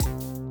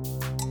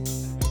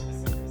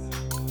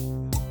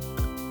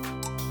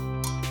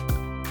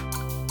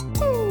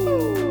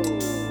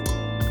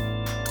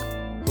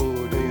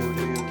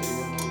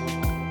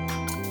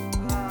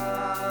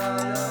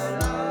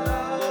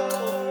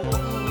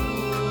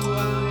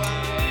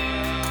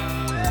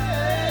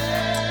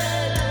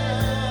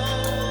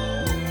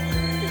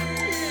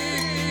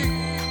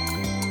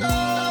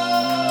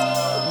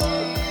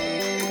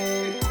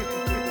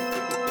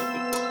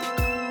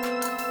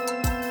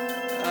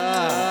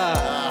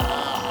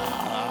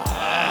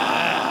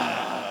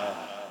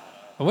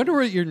I wonder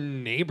what your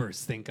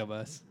neighbors think of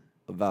us.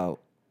 About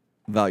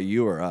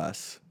you or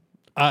us.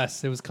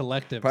 Us. It was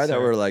collective. Probably sir.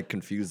 that we're like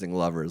confusing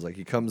lovers. Like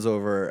he comes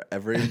over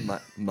every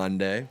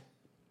Monday,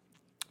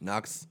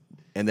 knocks,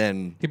 and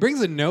then He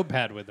brings a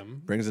notepad with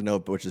him. brings a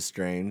note, which is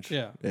strange.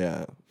 Yeah.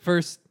 Yeah.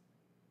 First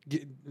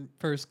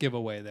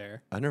giveaway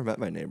there. I never met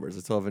my neighbors.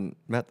 I still haven't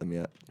met them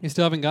yet. You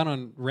still haven't gone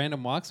on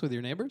random walks with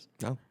your neighbors?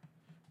 No.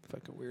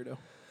 Fucking weirdo.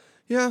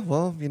 Yeah,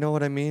 well, you know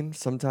what I mean?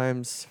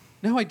 Sometimes.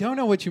 No, I don't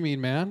know what you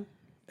mean, man.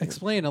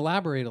 Explain,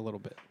 elaborate a little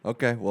bit.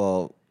 Okay,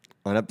 well,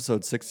 on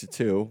episode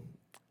 62,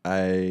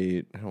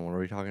 I don't know, what are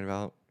we talking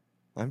about?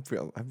 I'm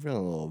feeling a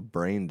little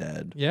brain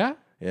dead. Yeah?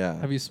 Yeah.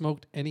 Have you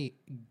smoked any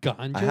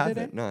ganja I today?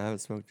 haven't. No, I haven't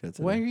smoked yet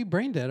today. Why are you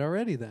brain dead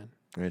already then?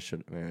 I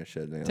should. Maybe I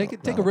should. Yeah,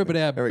 Take no, a rip of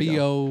that there we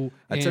go.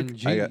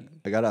 B-O-N-G.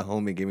 I got a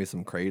homie give me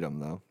some kratom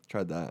though.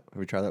 Tried that. Have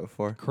we tried that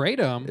before?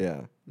 Kratom?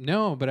 Yeah.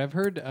 No, but I've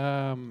heard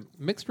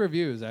mixed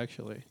reviews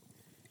actually.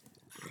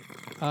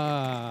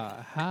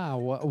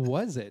 What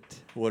was it?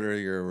 What are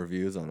your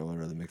reviews on it? What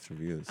are the mixed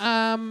reviews?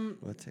 Well,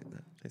 that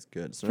tastes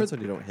good. So that's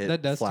when you don't hit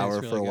that does flour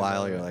taste for a really good,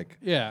 while. by the You're way. like,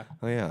 Yeah.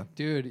 oh yeah.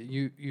 Dude,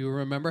 you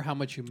remember how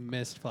much you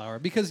missed flour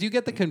because you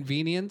get the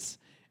convenience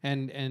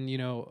and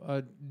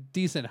a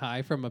decent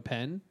high from a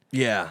pen,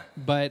 Yeah.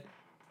 but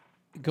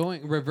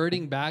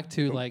reverting back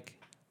to like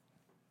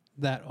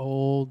that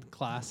old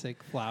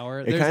classic flour.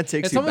 It kind of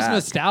takes it's you almost back.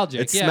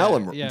 nostalgic. It's yeah,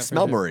 smell-memory. yeah, for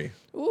Smell sure. Marie.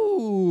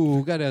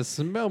 Ooh, got a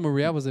smell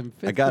Marie. I was in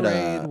fifth grade.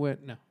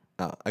 No,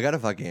 Oh, I got a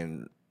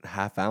fucking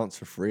half ounce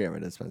for free at my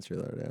dispensary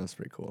the other day. That was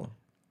pretty cool.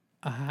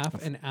 a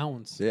half an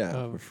ounce. Yeah,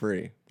 of- for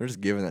free. They're just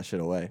giving that shit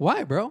away.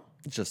 Why, bro?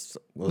 It's just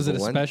Was it a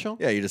special?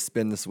 Yeah, you just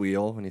spin this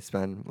wheel when you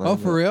spend. Oh,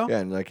 for real? Yeah,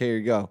 and like here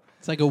you go.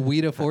 It's like a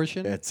weed of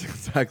fortune. It's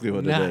exactly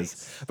what it Nice.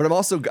 is. But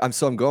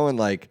I'm going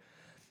like,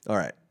 all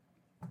right.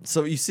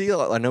 So you see,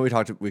 I know we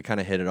kind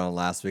of hit it on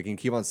last week, and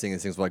keep on seeing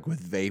these things like with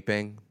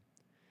vaping,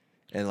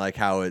 and like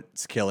how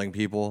it's killing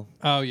people.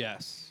 Oh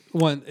yes,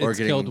 it's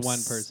getting killed one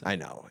person. I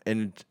know,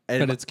 and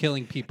but it's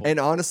killing people. and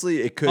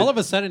honestly, it could. All of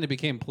a sudden, it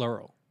became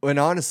plural. And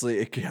honestly,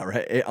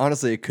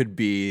 it could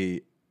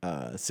be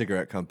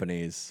cigarette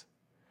companies,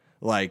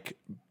 like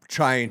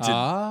trying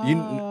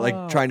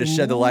to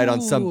shed the light on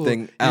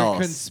something else.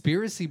 Your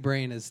conspiracy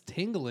brain is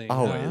tingling.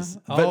 Always.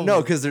 Huh? But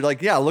no, because they're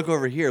like, yeah, look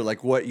over here,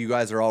 like what you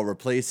guys are all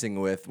replacing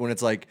with. When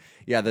it's like,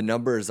 yeah, the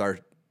numbers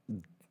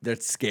they're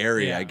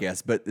scary, Yeah. I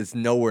guess, but it's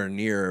nowhere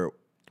near.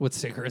 What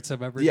cigarettes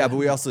have ever? Yeah, done. but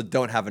we also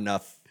don't have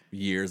enough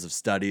years of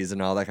studies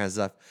and all that kind of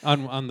stuff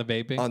on the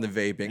vaping. on the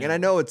vaping. And I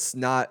know it's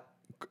not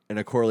in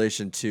a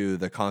correlation to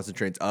the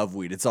concentrates of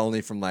weed. It's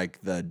only from like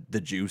the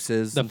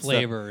juices, the and stuff.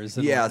 flavors.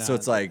 And Yeah, whatnot, so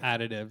it's like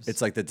additives.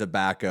 It's like the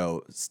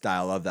tobacco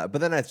style of that.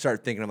 But then I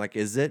start thinking, I'm like,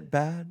 is it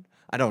bad?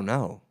 I don't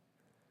know.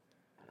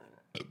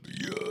 I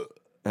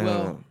don't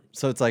know.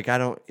 So it's like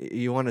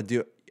you want to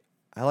do.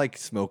 I like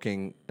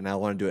smoking, and I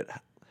want to do it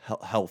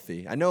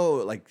healthy. I know,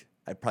 like,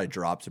 probably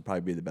drops would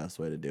probably be the best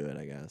way to do it,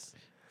 I guess.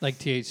 like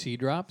THC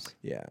drops.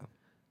 Yeah.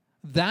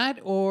 That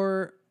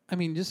or I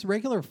mean, just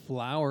regular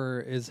flour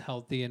is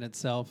healthy in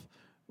itself.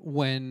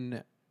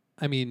 When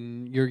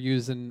you're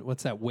using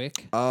what's that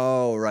wick?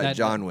 Oh, right, That-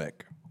 John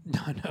Wick. No,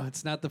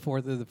 it's not the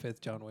fourth or the fifth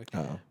John Wick.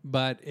 Oh.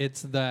 But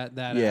it's that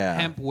Yeah.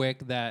 hemp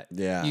wick that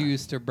Yeah. you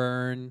used to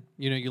burn.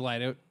 You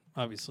light it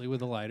obviously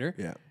with a lighter.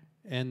 Yeah.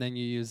 And then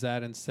you use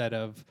that instead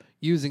of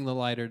using the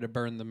lighter to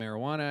burn the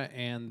marijuana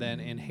and then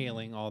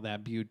inhaling all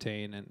that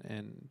butane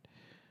and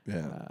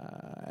Yeah.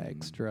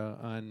 extra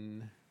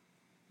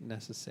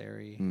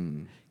unnecessary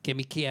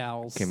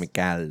chemicals.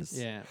 Chemicals.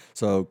 Yeah.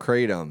 So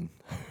kratom.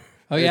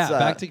 Oh yeah. It's,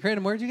 Back to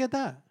kratom. Where'd you get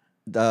that?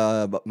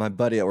 But my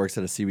buddy that works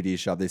at a CBD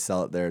shop, they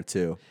sell it there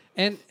too.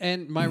 And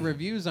my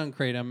reviews on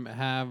kratom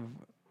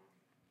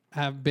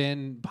have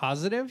been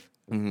positive.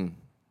 Mm-hmm.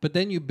 But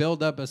then you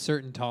build up a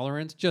certain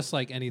tolerance, just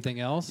like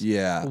anything else.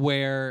 Yeah.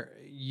 Where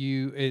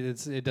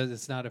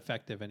it's not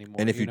effective anymore.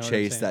 And if you know what I'm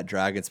chase saying? that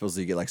drag, it's supposed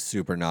to get like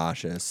super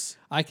nauseous.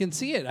 I can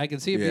see it. I can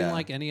see it being Yeah.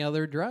 like any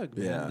other drug.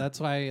 Man. Yeah.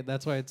 That's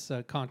why it's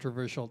a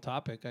controversial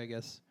topic, I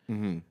guess,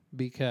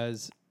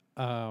 because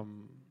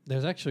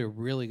there's actually a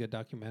really good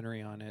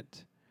documentary on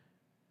it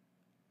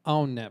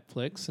on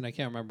Netflix, and I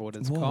can't remember what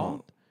it's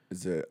called.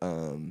 Is it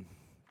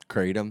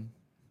kratom?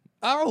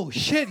 Oh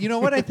shit! You know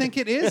what? I think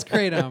it is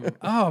kratom.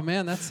 Oh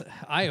man, that's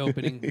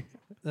eye-opening.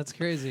 That's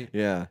crazy.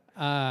 Yeah.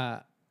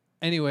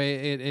 Anyway,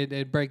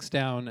 it breaks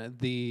down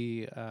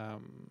the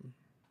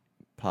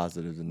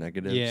Positives and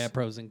negatives.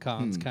 pros and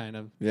cons kind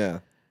of Yeah.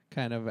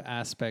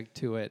 aspect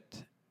to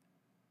it.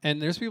 And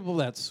there's people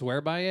that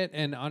swear by it.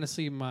 And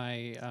honestly,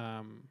 my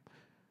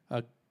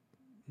a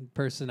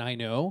person I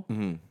know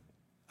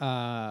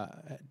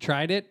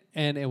tried it,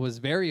 and it was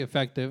very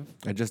effective.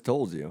 I just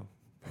told you.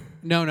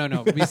 No.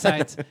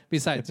 Besides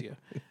you,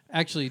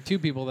 actually, two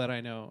people that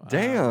I know.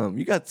 Damn,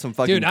 you got some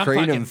fucking dude, I'm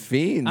kratom fucking-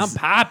 fiends. I'm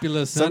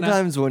popular. Son.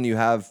 Sometimes when you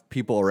have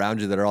people around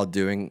you that are all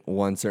doing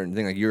one certain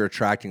thing, like you're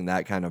attracting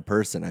that kind of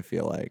person, I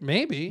feel like.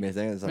 Maybe. I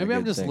think it's not a Maybe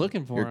I'm good just thing.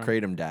 looking for You're him.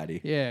 kratom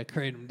daddy. Yeah,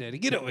 kratom daddy,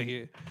 get over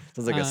here.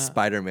 Sounds like a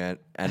Spider-Man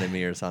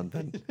enemy or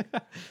something.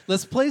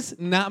 Let's please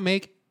not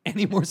make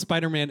any more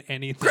Spider-Man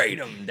anything.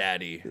 Kratom,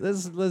 daddy.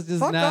 Let's just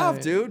Fuck not.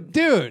 off, dude.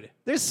 Dude,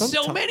 there's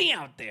so many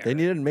out there. They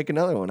needed to make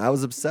another one. I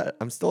was upset.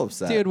 I'm still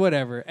upset. Dude,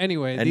 whatever.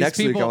 Anyway, and these next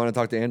people, week I want to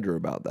talk to Andrew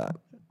about that.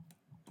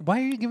 Why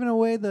are you giving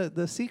away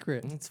the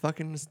secret? It's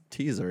fucking just a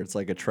teaser. It's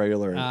like a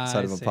trailer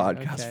inside of a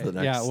podcast for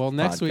the next. Yeah, well,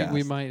 next week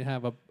we podcast. might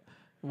have a.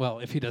 Well,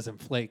 if he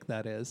doesn't flake,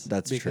 that is.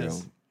 That's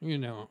because, true. You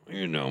know,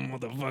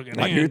 motherfucking.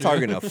 Like you're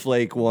talking to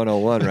Flake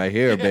 101 right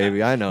here,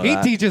 baby. I know He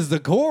that. teaches the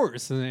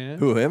course, man.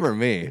 Who, him or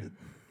me?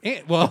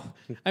 Well,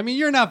 I mean,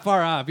 you're not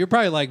far off. You're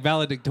probably like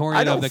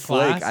valedictorian I don't of the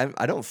flake. class.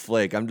 I don't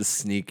flake. I'm just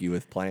sneaky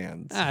with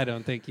plans. I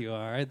don't think you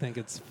are. I think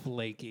it's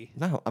flaky.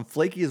 No, I'm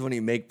flaky is when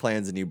you make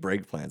plans and you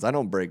break plans. I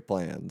don't break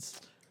plans.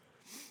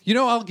 You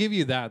know, I'll give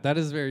you that. That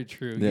is very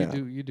true. Yeah.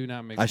 You do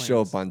not make I plans.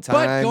 show up on time.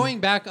 But going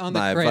back on the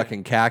my great,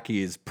 fucking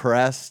khakis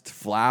pressed,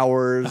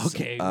 flowers.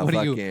 Okay, what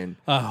are you,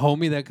 a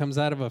homie that comes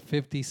out of a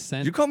 50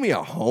 cent? Did you call me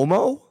a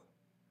homo?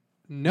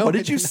 No. What I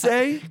did you not.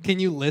 say? Can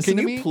you listen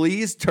Can to you me?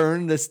 please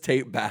turn this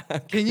tape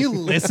back? Can you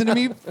listen to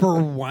me for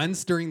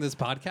once during this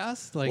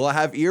podcast? Like, Well, I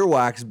have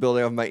earwax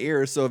building off my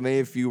ears, so maybe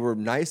if you were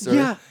nicer,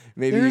 yeah,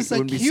 maybe there's it a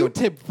wouldn't be so.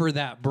 Q-tip for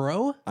that,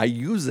 bro. I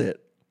use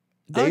it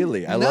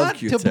daily. I Not love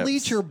Q-tips. to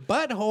bleach your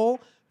butthole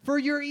for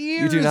your You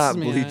ears. do not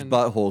man. bleach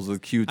buttholes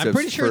with Q-tips. I'm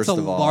pretty sure it's first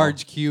a of all.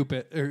 large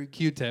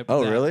Q-tip.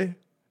 Oh, that- really?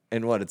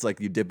 And what? It's like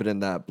you dip it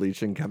in that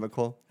bleaching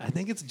chemical. I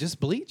think it's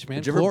just bleach, man.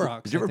 Did you ever,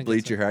 Clorox. did you I ever think bleach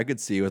it's your hair? I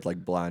could see you with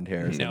like blonde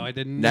hair. or No, something. I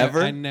didn't.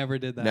 Never. I never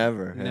did that.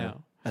 Never. Yeah.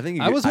 No. I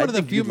think I was one of the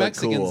think few you'd look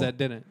Mexicans cool. that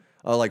didn't.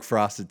 Oh, like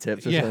frosted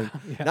tips or Yeah,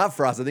 something? yeah. Not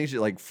frosted. I think you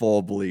should like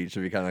full bleach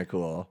would be kind of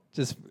cool.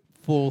 Just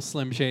full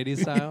Slim Shady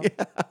style.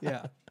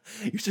 Yeah.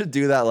 You should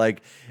do that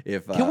like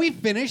if. Can we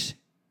finish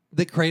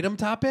the kratom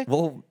topic?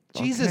 Well,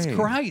 Jesus okay.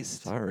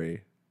 Christ.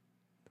 Sorry.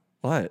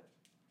 What?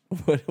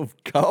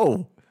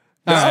 Go.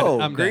 All right, Go.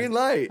 I'm Green done.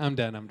 light. I'm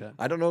done.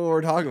 I don't know what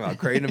we're talking about.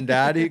 Kratom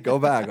daddy. Go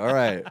back. All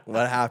right.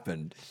 What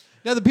happened?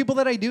 Now, the people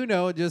that I do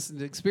know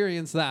just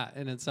experience that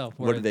in itself.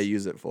 What did they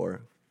use it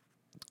for?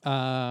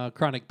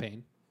 Chronic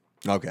pain.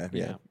 Okay.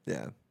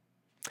 Yeah.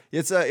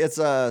 It's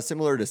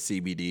similar to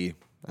CBD.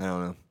 I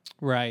don't know.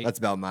 Right. That's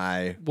about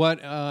my.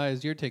 What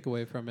is your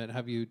takeaway from it?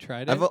 Have you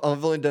tried it? I've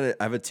only done it.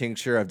 I have a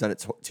tincture. I've done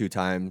it 2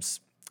 times,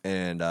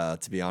 and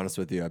to be honest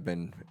with you, I've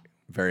been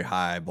very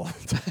high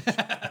both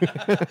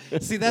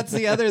times. See, that's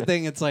the other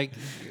thing. It's like,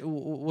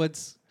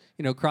 what's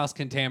cross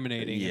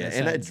contaminating? Yeah,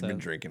 and I've been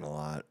drinking a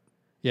lot.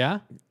 Yeah.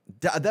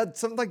 That's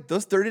something like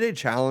those 30-day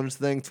challenge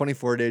thing,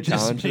 24-day Just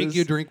challenges. make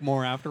you drink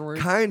more afterwards.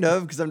 Kind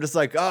of, because I'm just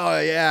like, oh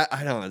yeah,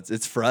 I know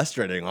it's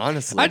frustrating,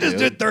 honestly. I just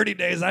dude. did 30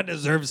 days. I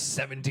deserve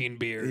 17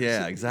 beers.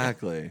 Yeah,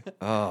 exactly.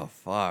 Oh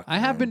fuck. I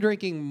have man. been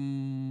drinking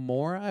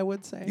more, I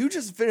would say. You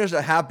just finished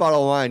a half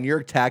bottle of wine. You're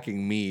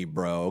attacking me,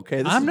 bro.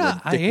 Okay, this I'm is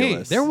not. Hey,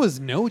 ridiculous. there was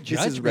no This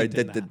judgment. is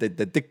in that.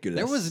 ridiculous.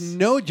 There was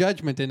no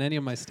judgment in any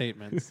of my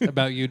statements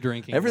about you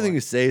drinking. Everything more.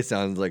 you say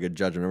sounds like a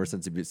judgment ever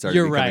since you started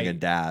You're becoming right. a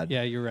dad.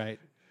 Yeah, you're right.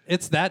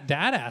 It's that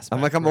dad aspect.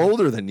 I'm like, I'm bro.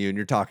 older than you, and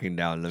you're talking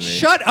down to me.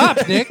 Shut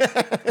up, Nick.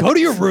 Go to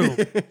your room.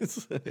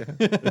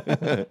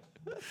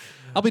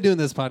 I'll be doing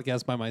this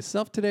podcast by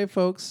myself today,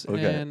 folks.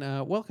 Okay.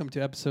 And welcome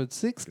to episode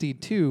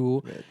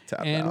 62.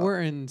 Tap And out.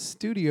 we're in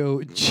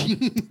Studio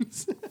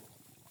Jeans.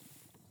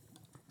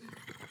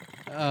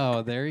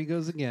 Oh, there he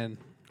goes again.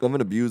 I'm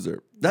an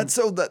abuser.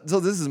 So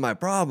this is my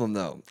problem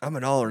though. I'm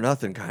an all or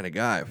nothing kind of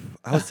guy.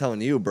 I was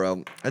telling you,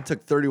 bro. I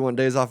took 31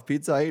 days off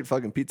pizza. I ate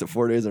fucking pizza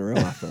 4 days in a row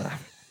after that.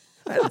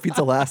 I had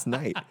pizza last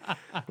night.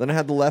 Then I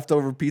had the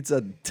leftover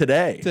pizza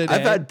today.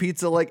 I've had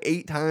pizza like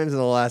 8 times in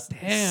the last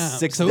Damn.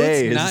 6 so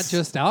days. it's not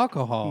just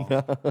alcohol.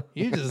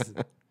 You just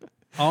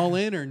all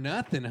in or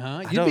nothing,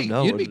 huh? don't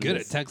know You'd what be it good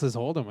is. at Texas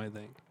Hold'em, I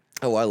think.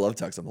 Oh, I love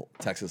Texas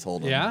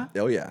Hold'em. Yeah?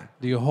 Oh yeah.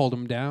 Do you hold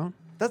them down?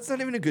 That's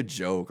not even a good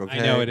joke. Okay.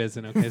 I know it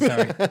isn't. Okay,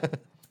 sorry.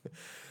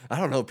 I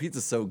don't know.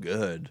 Pizza's so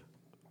good.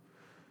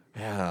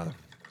 Yeah,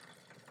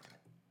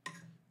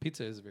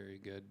 Pizza is very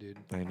good, dude.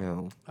 I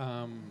know.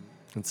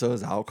 And so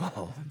is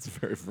alcohol. It's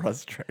very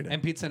frustrating.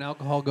 And pizza and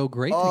alcohol go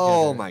great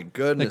Oh together. my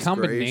goodness! The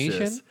combination?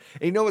 gracious.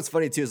 And you know what's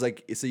funny too is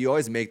like, so you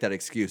always make that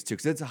excuse too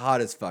because it's hot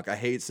as fuck. I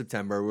hate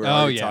September. We're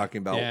already talking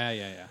about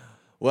Yeah.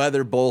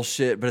 weather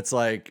bullshit, but it's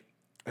like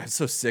I'm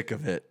so sick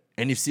of it.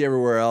 And you see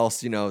everywhere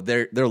else,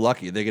 they're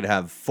lucky. They could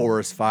have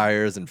forest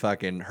fires and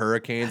fucking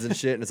hurricanes and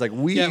shit. And it's like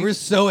We're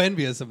so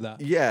envious of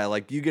that. yeah,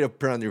 like you get to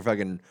put on your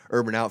fucking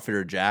Urban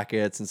Outfitter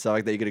jackets and stuff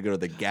like that. You got to go to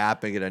the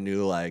Gap and get a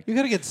new like You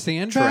gotta get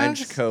sandbags.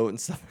 trench coat and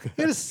stuff. You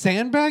gotta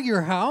sandbag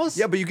your house.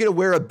 Yeah, but you get to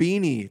wear a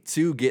beanie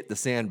to get the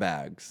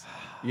sandbags.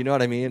 You know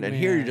what I mean? And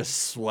here you're Man.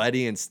 just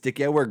sweaty and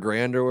sticky. I wear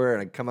gray underwear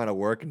and I come out of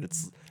work and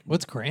it's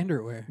What's grand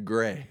underwear?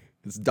 gray.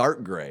 It's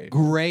dark gray.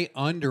 Gray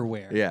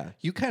underwear. Yeah.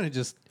 You kind of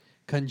just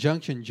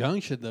junction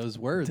those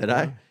words. Did bro.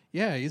 I?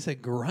 Yeah, you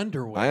said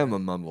grunderwear. I am a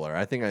mumbler.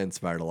 I think I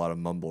inspired a lot of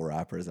mumble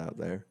rappers out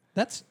there.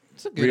 That's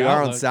a good We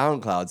are on outlook.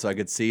 SoundCloud, so I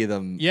could see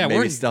them Yeah, maybe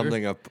we're-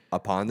 stumbling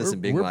upon this we're-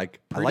 and being we're like,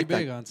 I pretty like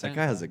big that. on That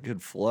guy has SoundCloud. a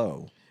good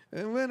flow.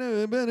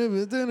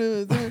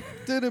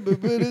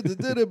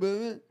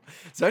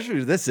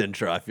 Especially this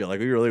intro, I feel like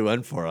we really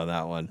went for on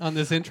that one. On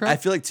this intro? I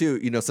feel like too,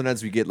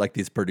 sometimes we get like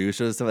these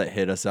producers and stuff that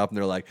hit us up and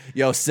they're like,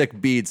 yo,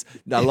 sick beats.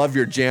 I love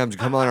your jams.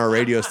 Come on our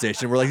radio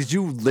station. We're like, did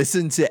you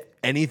listen to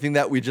anything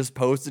that we just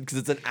posted? Because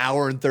it's an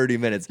hour and 30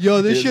 minutes.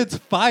 Yo, this shit's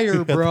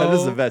fire, bro. That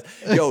is the best.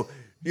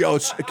 Yo,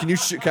 can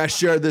I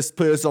share this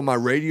playlist on my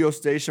radio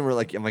station?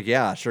 I'm like,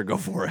 yeah, sure, go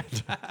for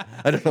it.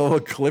 I don't know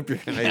what clip you're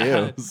going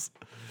to use.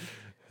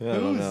 I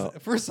don't know.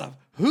 First off,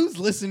 who's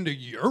listening to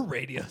your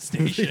radio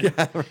station?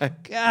 Yeah,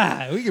 right.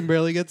 God, we can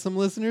barely get some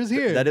listeners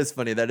here. That is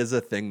funny. That is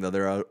a thing, though.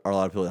 There are a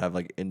lot of people that have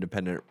like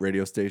independent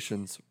radio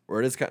stations,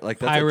 or it is kind of like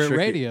that's pirate tricky,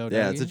 radio.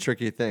 Yeah, it's a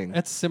tricky thing.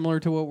 That's similar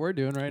to what we're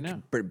doing right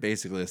now. But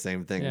basically the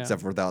same thing,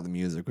 except for without the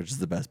music, which is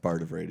the best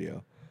part of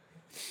radio.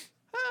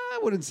 I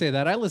wouldn't say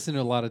that. I listen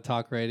to a lot of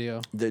talk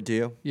radio. Do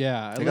you?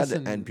 Yeah, I got the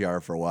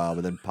NPR for a while,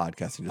 but then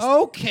podcasting just.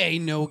 Okay,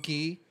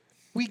 Noki,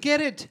 we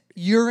get it.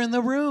 You're in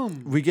the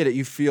room. We get it.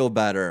 You feel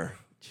better.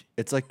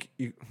 It's like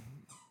you.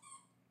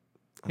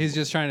 He's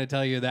just trying to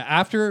tell you that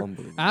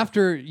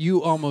after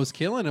you almost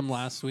killing him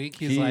last week,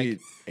 he's like,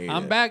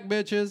 "I'm back,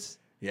 bitches."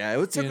 Yeah,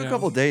 it took a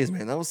couple days,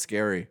 man. That was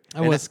scary.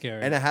 That was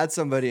scary. And I had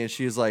somebody, and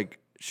she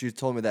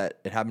told me that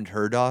it happened to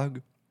her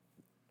dog,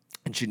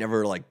 and she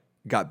never like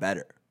got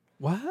better.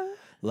 What?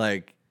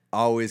 Like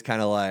always,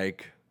 kind of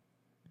like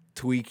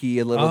tweaky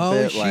a little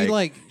bit.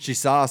 She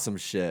saw some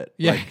shit.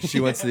 Yeah. Like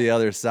she went to the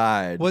other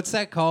side. What's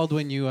that called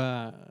when you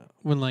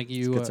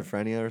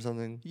schizophrenia or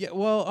something? Yeah,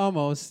 well,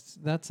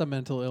 almost. That's a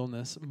mental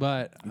illness,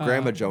 but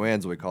Grandma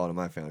Joanne's what we call it in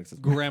my family.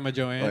 Grandma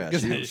Joanne. Oh,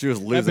 yeah, she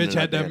was losing. That bitch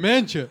had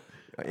dementia.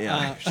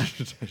 Yeah,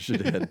 she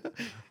did.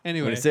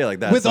 Anyway, when you say it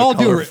like that, with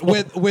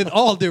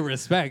all due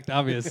respect,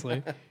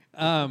 obviously.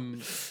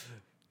 Man,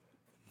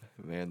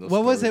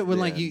 what was it when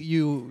like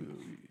you?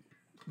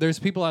 There's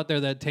people out there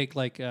that take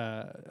like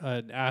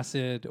an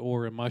acid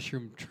or a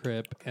mushroom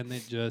trip, and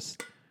it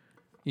just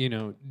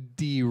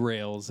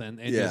derails and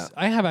just.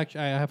 I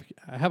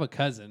have a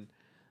cousin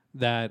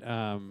that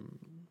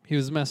he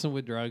was messing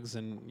with drugs,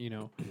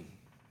 and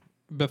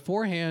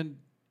beforehand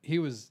he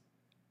was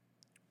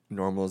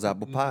normal as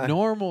apple pie.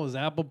 Normal as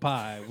apple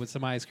pie with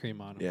some ice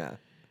cream on him. Yeah,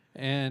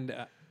 and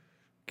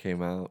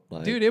came out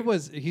like dude,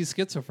 he's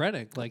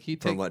schizophrenic. Like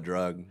from what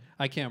drug?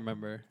 I can't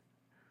remember.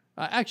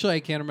 Actually, I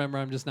can't remember.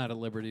 I'm just not at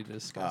liberty to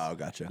discuss. Oh,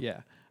 gotcha.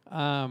 Yeah.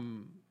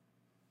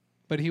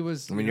 But he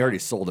was. I mean, you already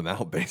sold him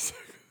out,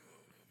 basically.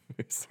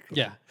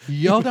 Yeah.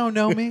 Y'all don't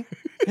know me.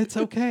 It's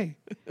okay.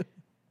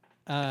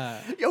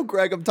 Yo,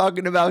 Greg, I'm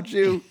talking about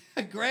you.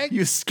 Greg?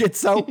 You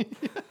schizo.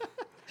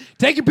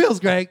 Take your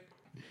pills, Greg.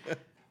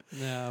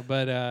 No,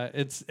 but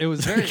it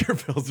was very. Take your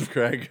pills,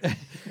 Greg.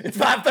 It's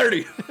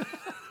 5:30.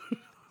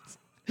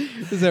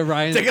 Is that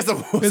Ryan? Take us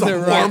some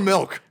warm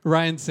milk.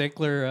 Ryan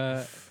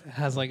Sickler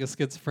has like a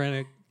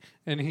schizophrenic,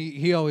 and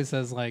he always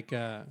says like,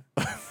 "No,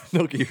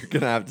 you're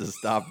gonna have to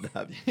stop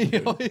that."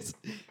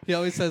 he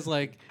always says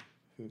like,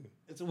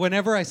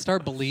 whenever I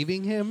start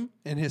believing him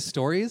and his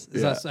stories,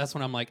 that's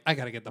when I'm like, I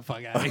gotta get the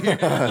fuck out of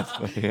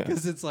here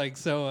because it's like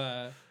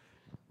so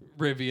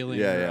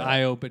revealing, or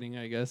eye-opening.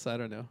 I guess I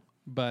don't know.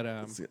 But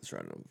let's get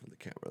started for the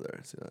camera there.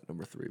 See that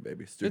number 3,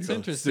 baby. It's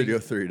interesting. Studio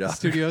 3, dog.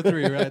 Studio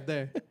 3, right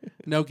there.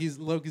 Loki's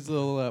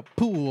little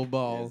pool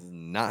ball. He's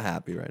not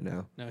happy right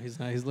now. No, he's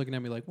not. He's looking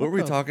at me like, what were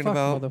we talking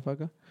about,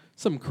 motherfucker?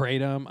 Some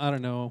kratom. I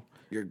don't know.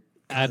 Your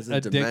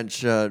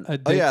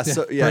dementia. Oh yeah,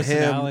 so yeah,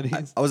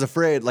 him. I was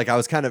afraid. Like I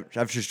was kind of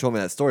after she told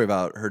me that story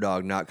about her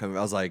dog not coming.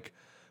 I was like,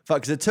 fuck,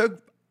 because it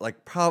took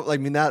like probably. I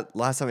mean, that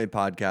last time we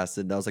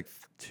podcasted, that was like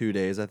 2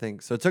 days, I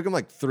think. So it took him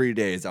like 3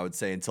 days, I would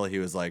say, until he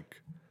was like.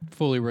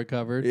 Fully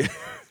recovered. Yeah.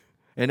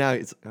 And now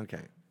he's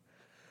okay.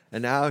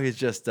 And now he's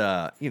just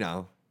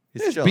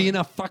he's being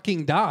a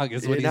fucking dog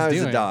is what he's doing. Now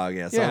he's a dog,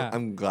 yeah. So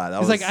I'm glad.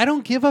 He's like, I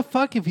don't give a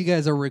fuck if you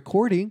guys are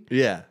recording.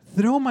 Yeah.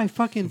 Throw my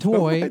fucking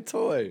toy. My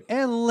toy.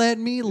 And let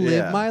me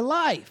live my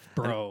life,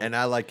 bro. And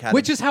I like how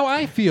which is how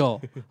I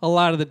feel a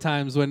lot of the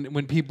times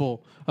when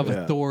people of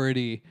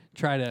authority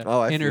try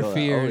to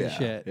interfere and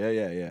shit.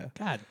 Yeah.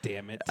 God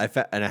damn it. I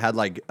had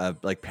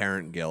like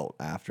parent guilt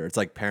after. It's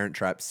like Parent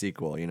Trap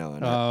sequel, and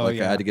I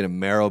had to get him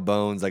marrow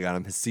bones. I got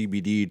him his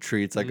CBD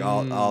treats, like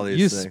all these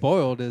you things.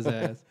 Spoiled his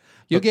ass.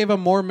 You gave him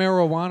more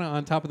marijuana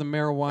on top of the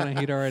marijuana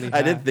he'd already had.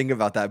 I didn't think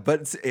about that,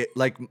 but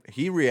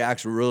he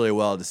reacts really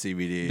well to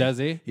CBD. Does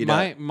he?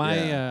 My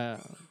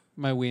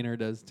wiener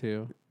does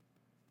too.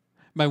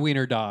 My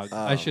wiener dog.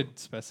 I should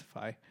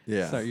specify.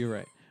 Yeah. Sorry, you're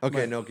right.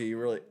 Okay, Noki, you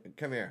really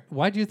come here.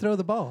 Why'd you throw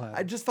the ball at him?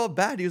 I just felt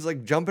bad. He was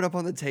like jumping up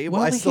on the table.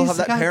 I still have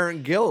that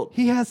parent guilt.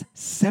 He has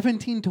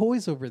 17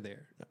 toys over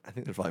there. I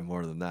think there's probably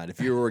more than that. If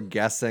you were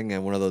guessing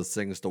and one of those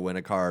things to win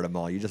a car at a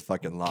mall, you just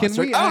fucking lost. Can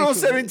we I don't know,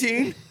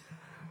 17.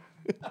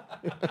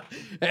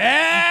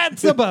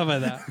 It's above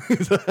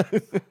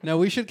that. No,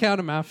 we should count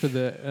him after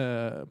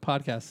the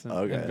podcast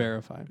and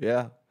verify him.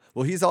 Yeah.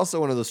 Well, he's also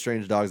one of those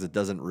strange dogs that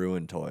doesn't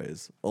ruin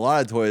toys. A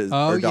lot of toys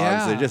are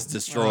dogs, they just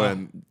destroy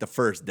them the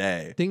first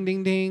day. Ding,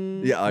 ding,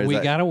 ding. Yeah, we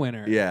got a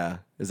winner. Yeah.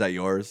 Is that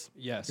yours?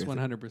 Yes,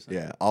 100%.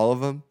 Yeah. All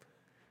of them?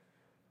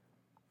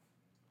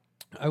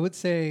 I would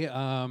say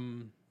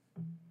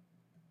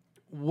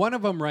one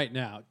of them right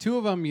now. Two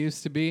of them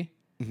used to be.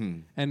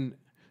 And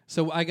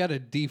so I got a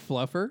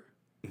defluffer,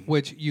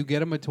 which you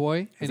get him a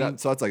toy. And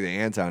So it's like the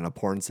anti on a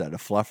porn set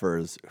of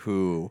fluffers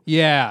who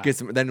yeah.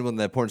 gets him, then when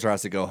the porn star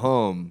has to go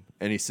home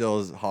and he still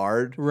is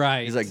hard,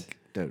 Right. he's like,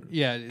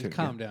 dude,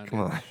 Calm down. come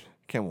on.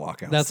 Can't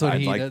walk outside That's what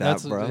he like does. that,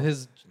 That's bro.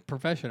 his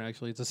profession,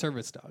 actually. It's a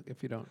service dog,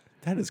 if you don't.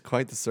 That is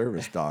quite the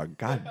service dog.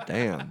 God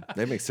damn.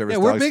 They make service Yeah,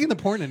 dogs. we're big in the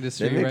porn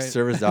industry, They make right?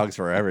 service dogs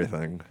for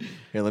everything.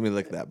 Here, let me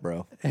lick that,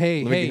 bro. Hey,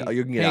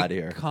 you can get out of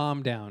here.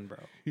 Calm down, bro.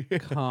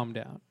 Calm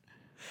down.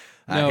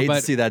 I hate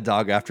to see that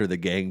dog after the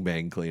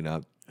gangbang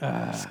cleanup.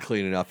 Just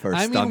cleaning up her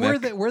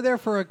stomach. We're there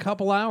for a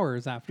couple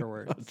hours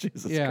afterwards.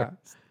 Jesus yeah.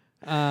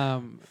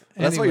 Christ.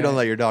 That's why you don't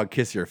let your dog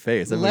kiss your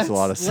face. That makes a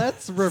lot of sense.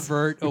 Let's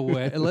revert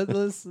away.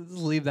 Let's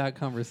leave that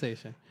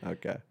conversation.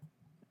 Okay.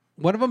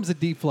 One of them's a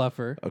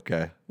defluffer,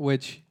 Okay.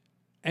 which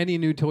any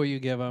new toy you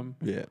give him,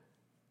 Yeah.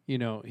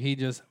 he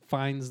just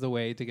finds the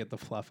way to get the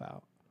fluff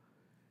out.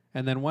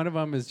 And then one of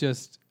them is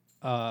just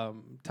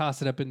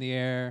toss it up in the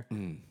air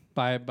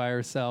by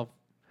herself.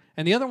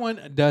 And the other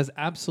one does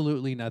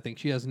absolutely nothing.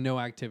 She has no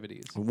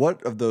activities.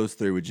 What of those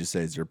three would you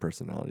say is your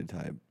personality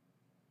type?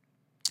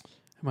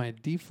 Am I a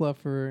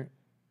defluffer?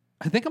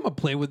 I think I'm a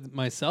play with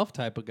myself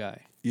type of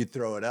guy. You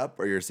throw it up,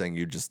 or you're saying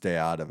you just stay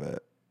out of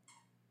it?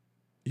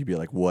 You'd be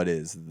like, what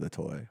is the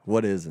toy?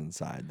 What is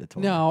inside the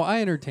toy? No,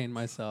 I entertain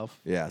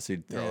myself. Yeah, so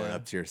you'd throw it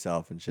up to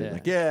yourself and shit. Yeah.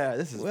 Like, yeah,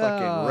 this is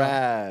fucking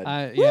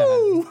rad.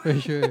 Yeah, for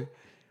sure.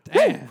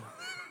 Damn.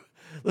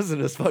 Listen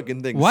to this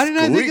fucking thing. Why didn't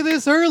I think of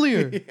this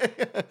earlier?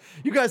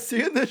 You guys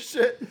seeing this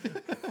shit?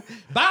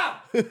 Bob!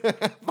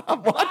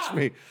 Bob, watch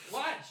me.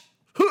 Watch!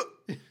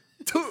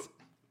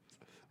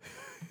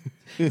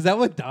 Is that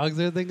what dogs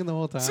are thinking the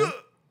whole time?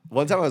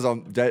 One time I was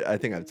on, I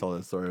think I've told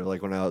this story.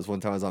 Like one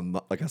time I was on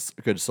like a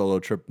good solo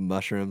trip of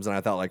mushrooms, and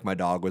I thought like my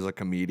dog was a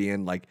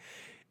comedian. Like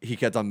he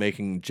kept on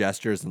making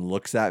gestures and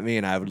looks at me,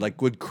 and I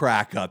would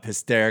crack up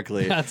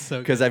hysterically. That's so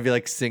because I'd be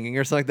like singing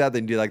or something like that.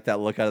 Then do like that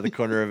look out of the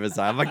corner of his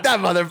eye. I'm like, that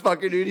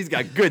motherfucker, dude, he's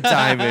got good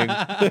timing.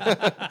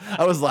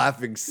 I was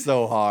laughing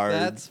so hard.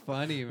 That's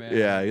funny, man.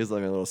 Yeah, he was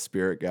like a little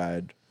spirit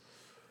guide.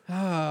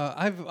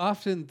 I've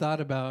often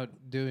thought about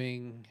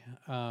doing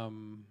a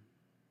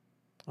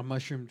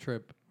mushroom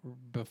trip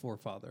before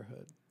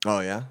fatherhood. Oh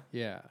yeah,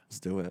 Yeah.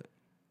 let's do it.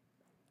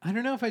 I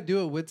don't know if I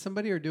do it with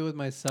somebody or do it with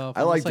myself.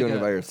 I like doing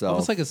it by yourself.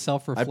 Almost like a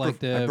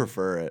self-reflective I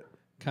prefer it.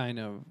 kind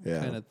of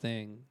Yeah.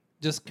 thing.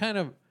 Just kind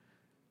of,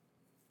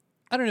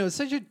 I don't know. It's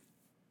such a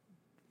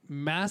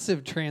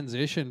massive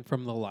transition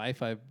from the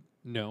life I've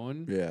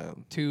known Yeah,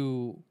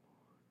 to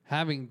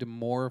having to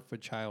morph a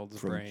child's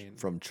brain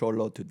from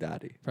cholo to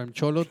daddy. from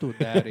cholo to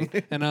daddy.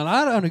 And a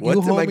lot of What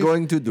you am I homies,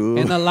 going to do?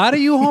 and a lot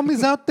of you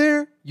homies out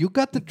there, you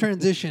got the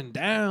transition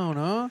down,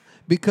 huh?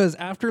 Because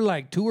after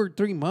like 2 or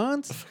 3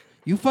 months,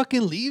 you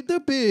fucking leave the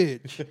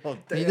bitch. Oh,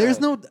 Hey,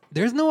 damn.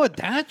 there's no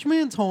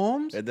attachments,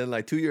 Holmes. And then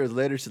like 2 years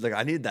later, she's like,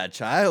 I need that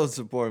child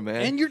support,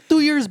 man. And you're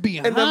 2 years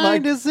behind then,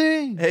 like, this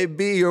thing. Hey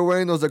B, you're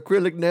wearing those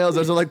acrylic nails.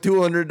 Those are like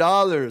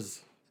 $200.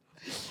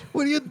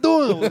 What are you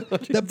doing?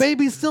 The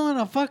baby's still in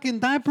a fucking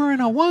diaper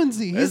and a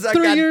onesie. He's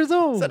 3 years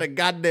old. Is that a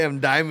goddamn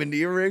diamond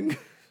earring?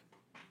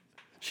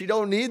 She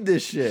don't need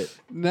this shit.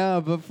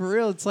 No, but for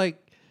real, it's like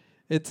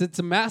it's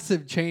a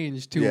massive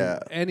change to Yeah.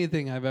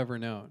 anything I've ever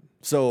known.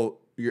 So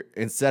you're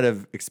instead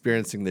of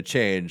experiencing the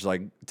change,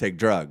 like take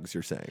drugs.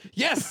 You're saying?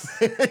 Yes,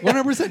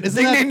 100%.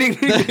 Isn't Ding, that, ding,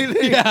 ding, ding,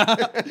 ding.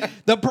 Yeah,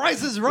 the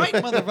price is right,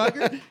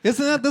 motherfucker.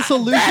 Isn't that the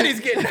solution? Daddy's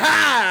getting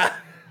high.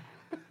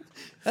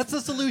 That's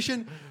the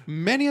solution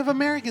many of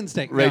Americans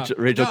take.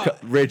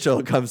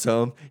 Rachel comes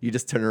home. You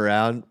just turn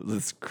around with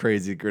this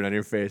crazy grin on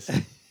your face.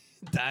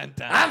 Dun,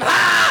 dun. I'm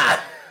high.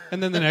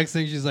 And then the next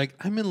thing she's like,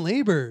 I'm in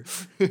labor,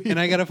 and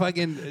I gotta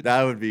fucking.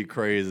 That would be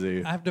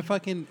crazy. I have to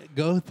fucking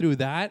go through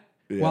that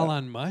while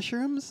on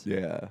mushrooms.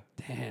 Yeah.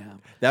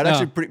 Damn. That would No,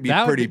 actually be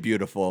that would pretty be-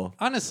 beautiful.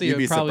 Honestly, You'd it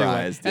be probably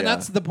surprised. would. And yeah.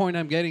 that's the point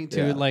I'm getting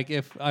to. Yeah. Like,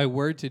 if I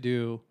were to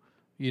do,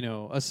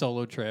 a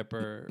solo trip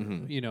or,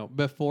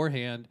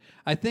 beforehand,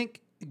 I think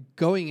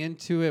going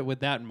into it with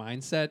that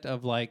mindset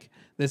of like,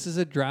 this is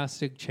a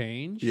drastic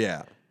change.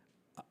 Yeah.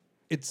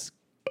 It's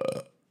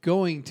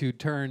going to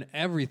turn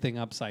everything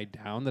upside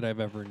down that I've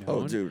ever known.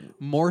 Oh, dude.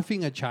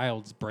 Morphing a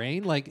child's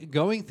brain, like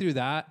going through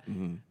that,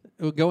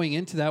 going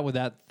into that with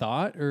that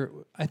thought, or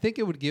I think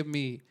it would give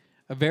me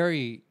a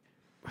very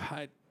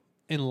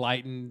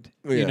enlightened,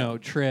 Yeah.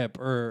 trip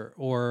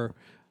or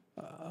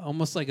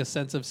almost like a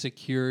sense of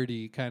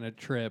security kind of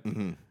trip.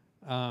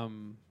 I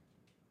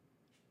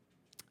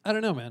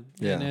don't know, man.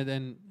 Yeah.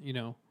 And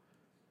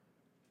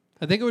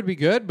I think it would be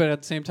good, but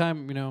at the same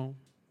time,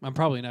 I'm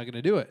probably not going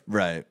to do it.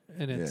 Right.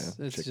 And it's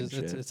chicken just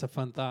shit. it's a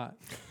fun thought.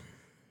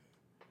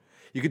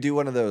 You could do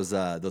one of those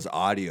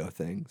audio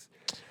things.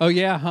 Oh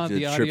yeah, huh? Do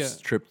The audio,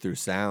 trip through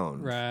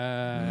sound. right?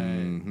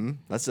 Mm-hmm.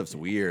 That stuff's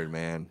weird,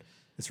 man.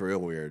 It's real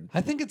weird.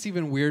 I think it's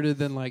even weirder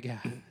than like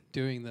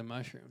doing the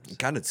mushrooms. It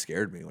kind of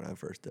scared me when I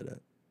first did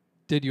it.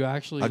 Did you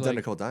actually? I've done it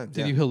a couple times.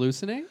 Did you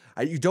hallucinate?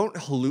 You don't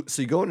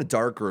so you go in a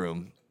dark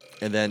room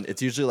And then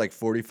it's usually like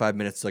 45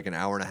 minutes to like an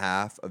hour and a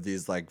half of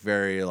these like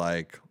very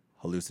like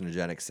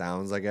hallucinogenic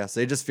sounds, I guess.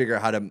 They just figure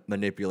out how to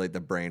manipulate the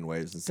brain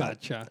waves and stuff.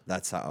 Gotcha.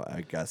 That's how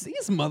I guess.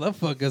 These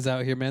motherfuckers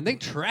out here, man, they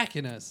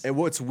tracking us. And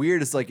what's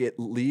weird is like it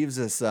leaves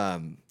us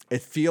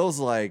it feels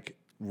like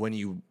when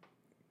you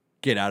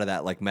get out of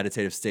that like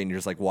meditative state and you're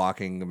just like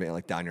walking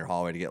like down your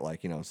hallway to get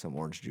like, you know, some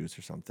orange juice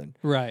or something.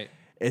 Right.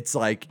 It's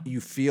like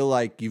you feel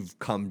like you've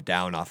come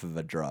down off of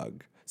a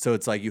drug. So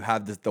it's like you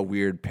have the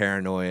weird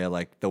paranoia,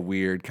 like the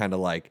weird kind of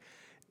like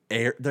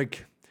air,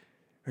 like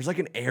there's like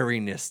an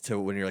airiness to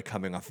when you're like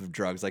coming off of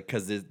drugs, like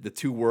because the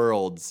two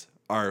worlds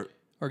are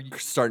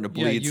starting to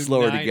bleed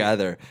slower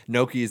together.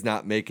 Noki's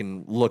not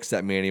making looks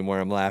at me anymore.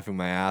 I'm laughing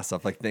my ass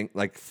off.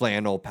 Like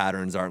flannel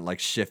patterns aren't like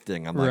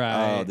shifting. I'm like,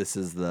 oh, this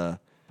is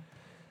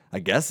I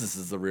guess this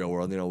is the real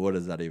world. You know, what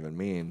does that even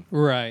mean?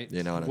 Right.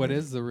 You know what I What mean?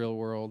 is the real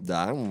world? You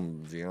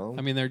know.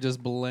 I mean, they're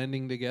just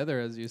blending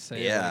together, as you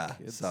say. Yeah.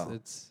 Like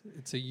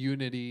it's a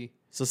unity.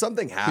 So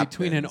something happens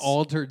between an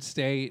altered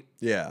state,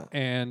 yeah,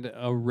 and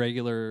a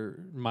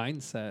regular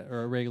mindset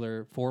or a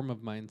regular form of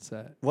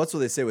mindset. What's what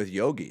they say with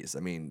yogis? I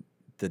mean,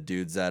 the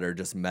dudes that are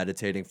just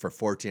meditating for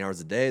 14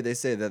 hours a day, they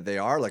say that they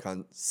are like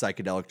on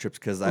psychedelic trips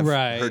because I've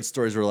heard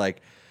stories where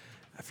like.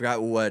 I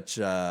forgot which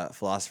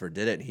philosopher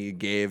did it. He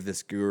gave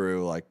this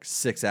guru like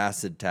 6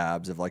 acid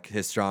tabs of like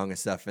his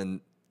strongest stuff,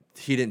 and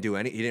he didn't do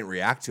he didn't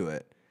react to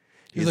it.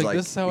 He's like,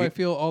 this is how I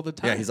feel all the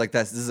time. Yeah, he's like,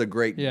 this is a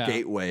great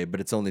gateway,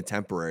 but it's only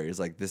temporary. He's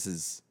like, this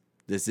is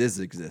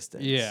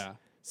existence. Yeah.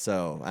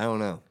 So I don't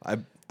know. I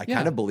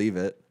kind of believe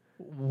it.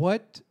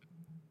 What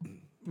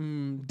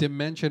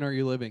dimension are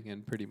you living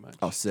in, pretty much?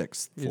 Oh,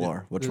 6th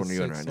floor. Which one are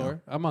you in right now?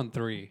 I'm on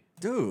 3.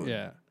 Dude.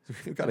 Yeah.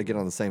 You've got to get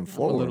on the same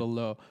floor. I'm a little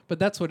low. But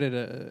that's what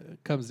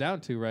it comes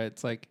down to, right?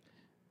 It's like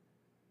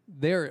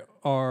I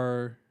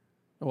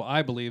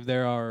believe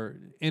there are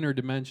inner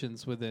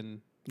dimensions within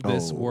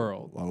this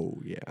world.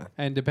 Oh, yeah.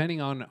 And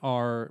depending on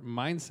our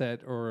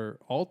mindset or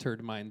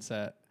altered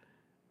mindset,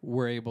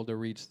 we're able to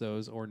reach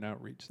those or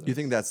not reach those. You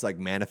think that's like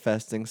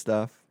manifesting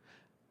stuff?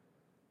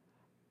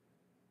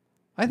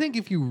 I think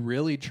if you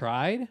really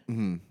tried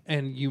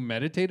and you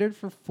meditated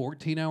for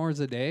 14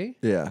 hours a day.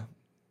 Yeah.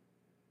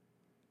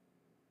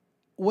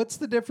 What's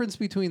the difference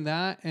between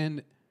that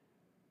and...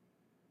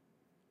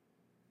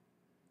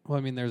 Well,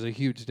 I mean, there's a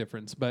huge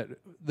difference, but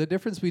the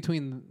difference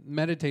between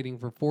meditating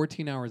for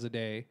 14 hours a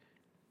day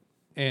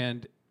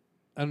and,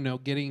 I don't know,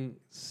 getting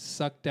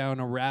sucked down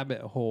a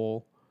rabbit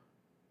hole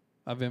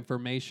of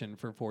information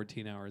for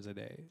 14 hours a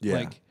day. Yeah.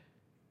 Like,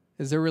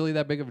 is there really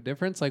that big of a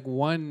difference? Like,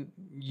 one,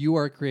 you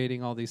are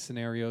creating all these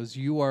scenarios,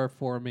 you are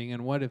forming,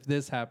 and what if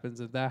this happens,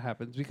 if that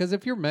happens? Because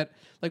if you're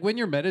when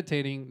you're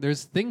meditating,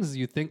 there's things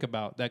you think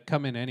about that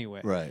come in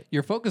anyway. Right.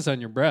 You're focused on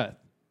your breath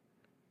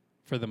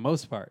for the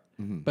most part.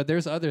 But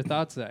there's other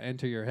thoughts that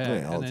enter your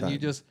head. And then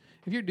if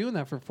you're doing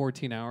that for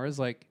 14 hours,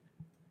 like,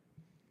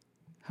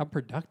 how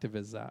productive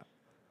is that?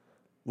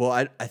 Well,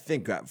 I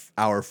think at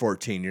hour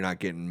 14, you're not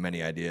getting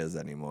many ideas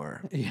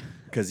anymore. Yeah.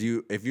 Because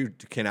if you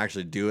can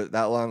actually do it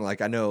that long,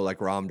 like I know like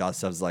Ram Dass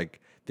says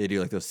like they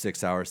do like those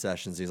 6-hour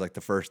sessions. He's like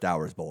the first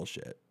hour is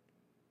bullshit.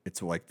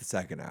 It's like the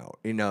second hour,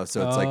 you know?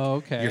 So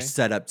it's you're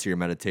set up to your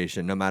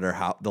meditation, no matter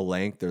how the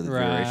length or the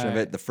duration of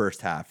it. The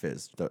first half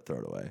is throw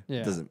it away.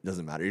 Yeah.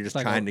 Doesn't matter. You're just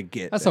like trying to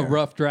get That's there. A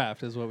rough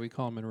draft is what we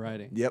call them in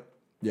writing. Yep.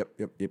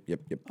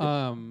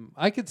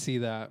 I could see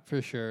that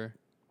for sure.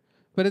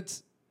 But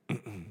it's...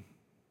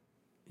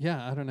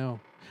 Yeah, I don't know.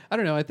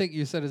 I think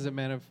you said, is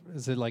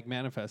it like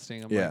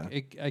manifesting?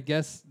 Like, I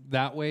guess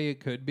that way it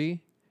could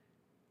be.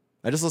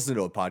 I just listened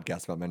to a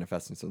podcast about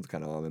manifesting, so it's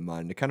kind of on my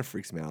mind. It kind of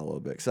freaks me out a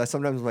little bit because I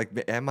sometimes am like,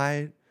 am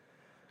I?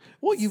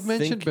 Well, you've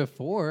mentioned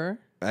before.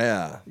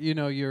 Yeah. You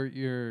know,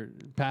 your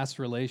past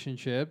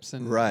relationships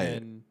and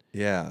and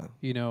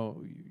you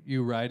know,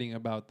 you writing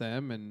about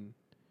them and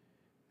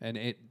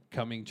it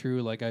coming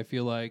true. Like, I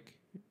feel like,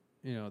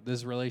 you know,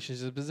 this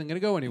relationship isn't going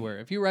to go anywhere.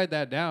 If you write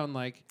that down,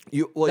 like,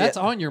 that's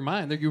on your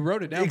mind. Like, you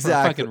wrote it down for a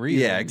fucking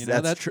reason. Yeah, you know?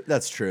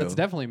 That's true. That's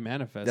definitely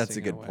manifesting. That's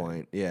a good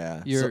point.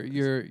 Yeah.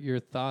 Your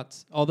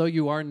thoughts, although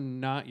you are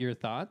not your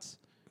thoughts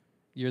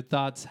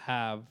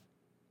have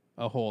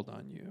a hold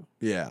on you.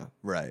 Yeah,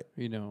 right.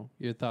 You know,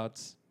 your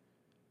thoughts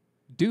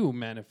do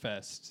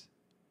manifest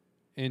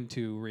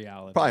into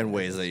reality. Probably in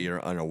ways that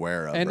you're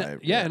unaware of, right?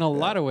 Yeah, in a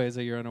lot of ways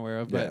that you're unaware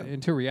of, but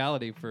into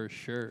reality for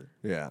sure.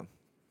 Yeah.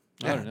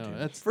 I don't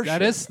know.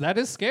 That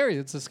is scary.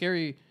 It's a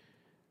scary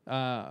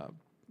power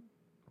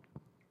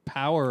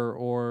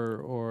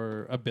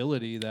or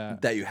ability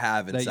that you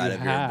have inside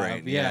of your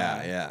brain.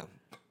 Yeah.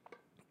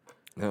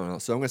 I don't know.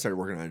 So I'm gonna start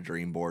working on a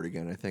dream board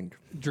again, I think.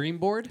 Dream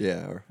board?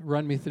 Yeah.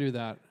 Run me through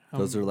that.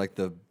 Those are like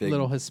the big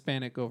little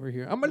Hispanic over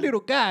here. I'm a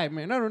little guy,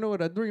 man. I don't know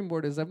what a dream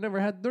board is. I've never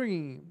had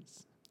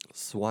dreams.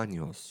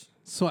 Sueños.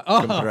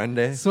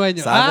 Comprende?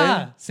 Sueño.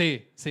 Ah,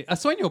 sí. A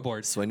sueño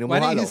board. Sueño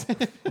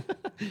mojado.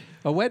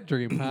 A wet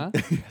dream, huh?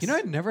 You know,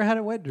 I never had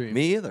a wet dream.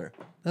 Me either.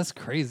 That's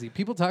crazy.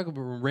 People talk about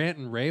rant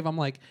and rave. I'm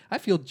like, I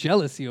feel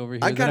jealousy over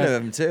here. I kind of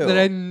am too. That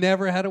I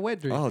never had a wet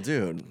dream. Oh,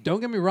 dude. Don't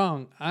get me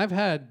wrong. I've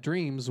had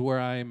dreams where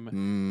I'm,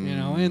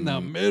 in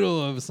the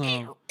middle of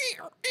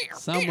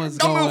someone's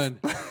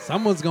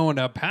going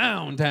to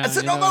Pound Town. I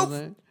said, you know no what I'm move.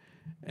 saying?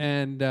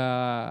 And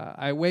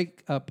I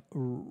wake up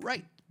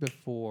right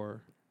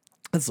before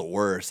That's the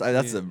worst.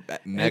 That's a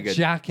mega.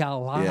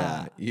 ejaculate.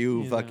 Yeah,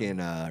 you fucking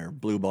are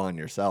blue balling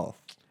yourself.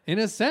 In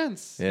a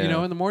sense,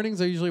 Yeah. in the mornings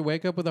I usually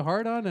wake up with a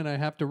hard on, and I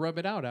have to rub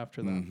it out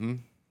after that. Mm-hmm.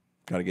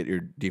 Got to get your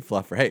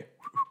defluffer. Hey,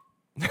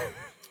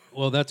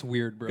 Well, that's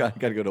weird, bro. got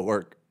to go to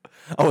work.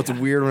 Oh, it's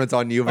weird when it's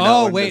on you. But Oh,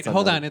 not when wait, it's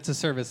hold them. on. It's a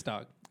service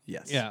dog.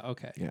 Yes. Yeah,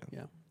 okay. Yeah.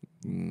 Yeah.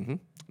 Mm-hmm.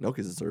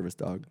 Noki's a service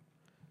dog.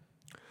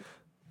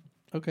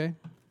 Okay.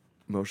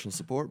 Emotional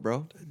support,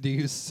 bro. Do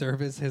you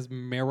service his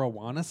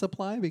marijuana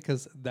supply?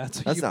 Because that's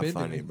what That's you've not been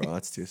funny, doing. bro.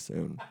 That's too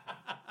soon.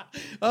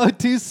 Oh,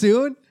 too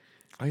soon?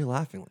 Why are you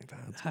laughing like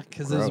that?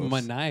 Because it was Gross.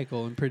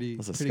 maniacal and pretty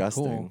cool.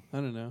 disgusting. I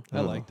don't know. I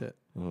Oh. liked it.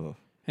 Oh.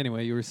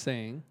 Anyway, you were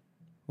saying,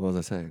 What was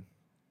I saying?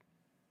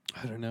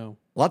 I don't know.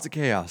 Lots of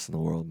chaos in the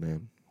world,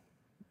 man.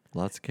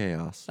 Lots of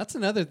chaos. That's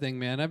another thing,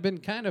 man. I've been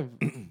kind of,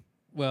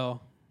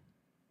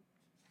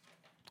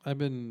 I've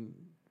been,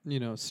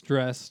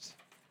 stressed.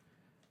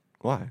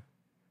 Why?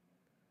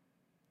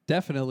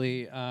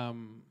 Definitely. I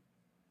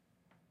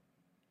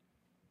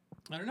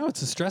don't know.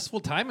 It's a stressful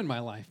time in my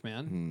life,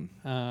 man.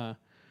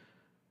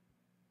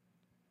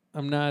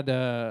 I'm not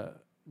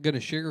going to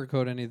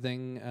sugarcoat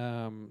anything.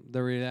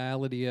 The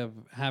reality of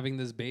having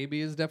this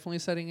baby is definitely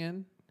setting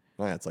in.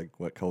 Oh, yeah, it's like,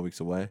 what, a couple weeks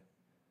away?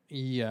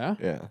 Yeah.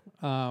 Yeah.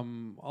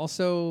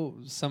 Also,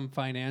 some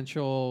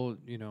financial,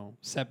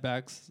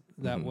 setbacks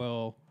that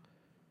will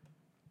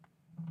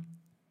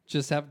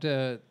just have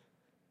to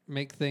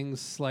make things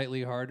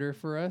slightly harder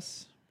for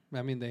us.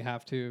 I mean, they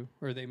have to,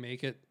 or they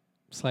make it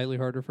slightly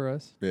harder for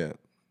us. Yeah.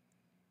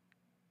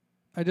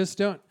 I just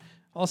don't.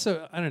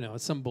 Also, I don't know.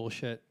 It's some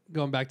bullshit.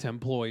 Going back to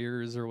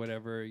employers or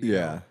whatever. you Yeah.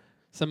 know,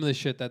 some of the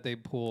shit that they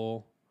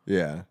pull.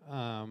 Yeah.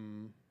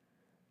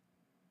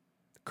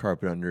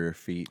 Carpet under your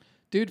feet.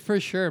 Dude, for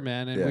sure,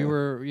 man. And we Yeah.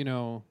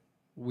 were,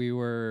 we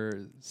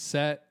were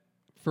set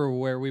for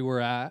where we were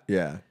at.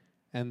 Yeah.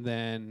 And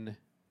then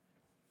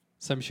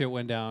some shit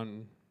went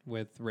down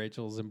with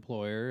Rachel's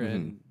employer.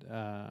 And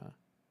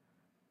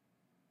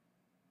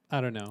I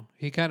don't know.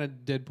 He kind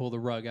of did pull the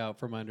rug out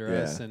from under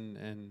us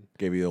and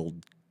Gave you the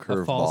old a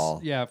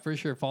curveball. yeah, for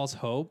sure, false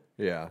hope.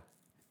 Yeah.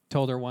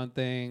 Told her one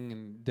thing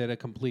and did a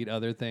complete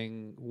other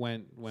thing.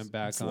 Went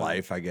back. It's on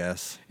life, I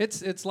guess.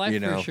 It's life You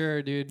know? for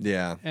sure, dude.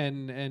 Yeah.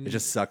 And It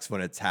just sucks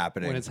when it's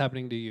happening. when it's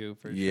happening to you,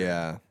 for sure.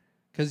 Yeah.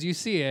 Because you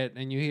see it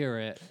and you hear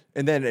it.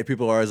 And then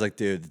people are always like,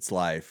 dude, it's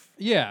life.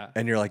 Yeah.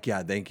 And you're like,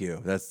 yeah, thank you.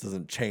 That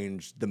doesn't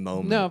change the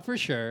moment. No, for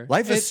sure.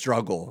 Life is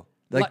struggle.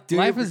 Like, dude,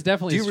 life is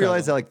definitely Do you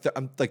realize that struggle.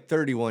 I'm like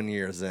 31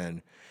 years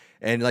in,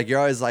 and like you're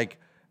always like,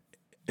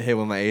 hey,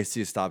 when my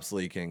AC stops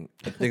leaking,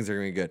 things are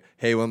gonna be good.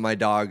 Hey, when my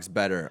dog's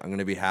better, I'm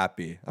gonna be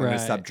happy. I'm gonna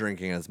stop Right.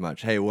 drinking as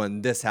much. Hey,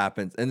 when this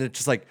happens, and it's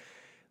just like,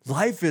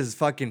 life is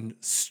fucking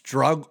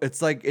struggle.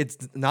 It's like it's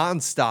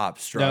nonstop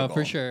struggle. No,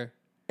 for sure.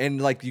 And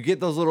like you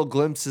get those little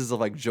glimpses of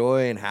like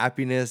joy and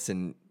happiness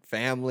and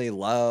family,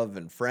 love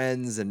and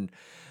friends and.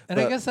 And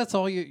I but- guess that's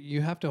all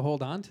you have to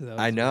hold on to, though.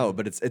 I know,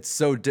 but it's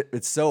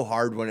so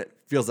hard when it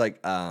feels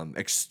like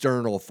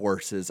external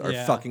forces are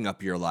Yeah. fucking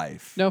up your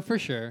life. No, for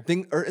sure.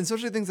 Or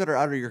especially things that are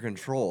out of your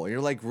control.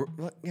 You're like,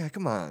 yeah,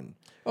 come on.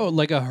 Oh,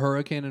 like a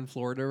hurricane in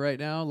Florida right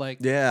now. Like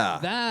Yeah.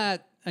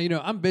 that,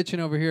 I'm bitching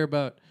over here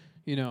about,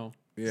 Yeah.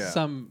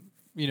 some,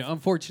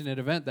 unfortunate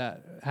event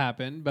that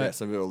happened, but Yeah,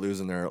 some people are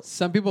losing their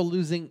some people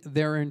losing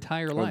their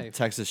entire life.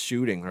 Texas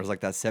shooting. There was like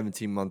that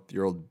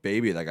 17-month-old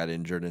baby that got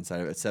injured inside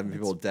of it. 7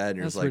 people dead. And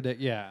you're That's just like,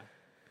 ridiculous. Yeah.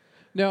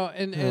 No,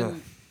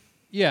 and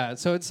yeah,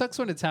 so it sucks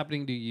when it's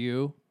happening to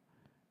you,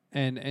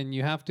 and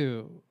you have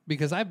to,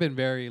 because I've been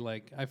very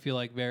I feel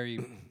like very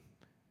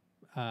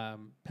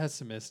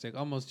pessimistic,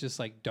 almost just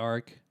like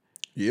dark.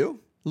 you?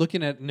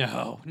 Looking at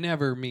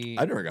never me.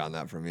 I've never gotten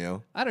that from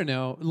you. I don't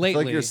know. I feel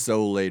Lately, like you're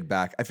so laid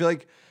back. I feel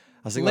like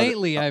I was thinking about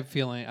lately I've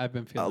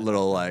been a feeling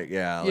little like,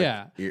 yeah. Like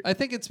yeah. you're- I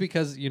think it's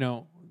because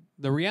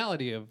the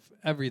reality of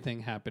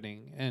everything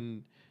happening,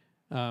 and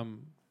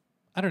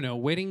I don't know,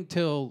 waiting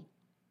till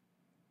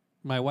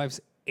my wife's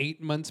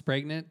 8 months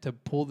pregnant to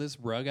pull this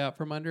rug out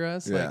from under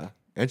us. Yeah.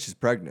 And she's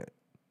pregnant.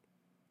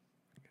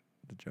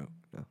 The joke.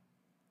 No.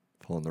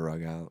 Pulling the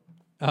rug out.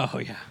 Oh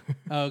yeah.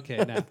 Okay.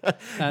 No,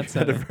 that's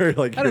Had a very,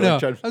 like, I don't you're, know. like,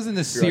 trying to- I was in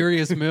this you're like-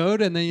 serious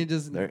mood, and then you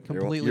just You're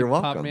completely you're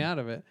popped welcome. me out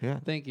of it. Yeah.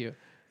 Thank you.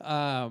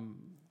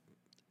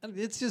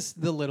 It's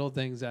just the little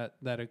things that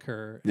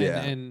occur.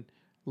 Yeah. And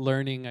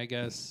learning, I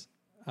guess,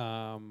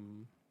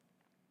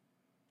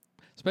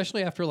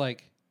 especially after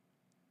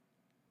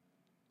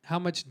how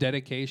much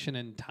dedication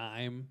and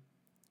time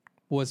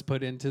was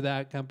put into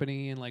that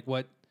company, and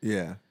what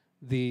Yeah.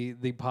 the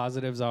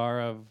positives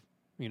are of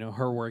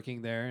her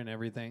working there and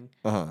everything.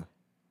 Uh-huh.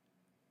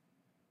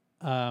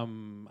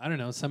 I don't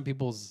know, some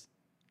people's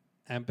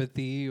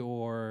empathy,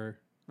 or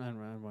I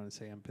don't want to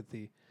say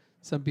empathy,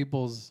 some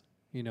people's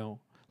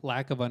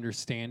lack of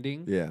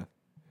understanding. Yeah.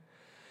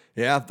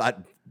 Yeah,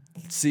 that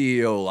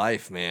CEO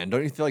life, man.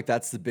 Don't you feel like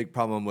that's the big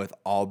problem with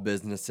all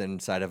business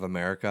inside of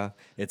America?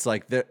 It's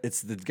like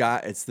it's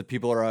the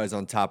people who are always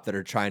on top that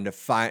are trying to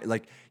find,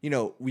 like,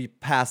 we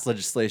pass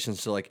legislation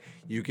so like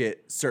you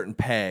get certain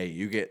pay,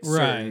 you get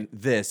certain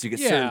this, you get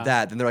certain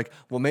that. Then they're like,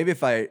 well, maybe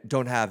if I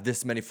don't have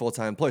this many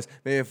full-time employees,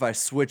 maybe if I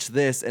switch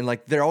this, and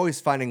like they're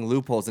always finding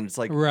loopholes, and it's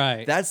like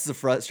that's the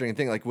frustrating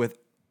thing. Like with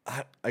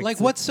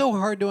like what's so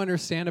hard to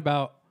understand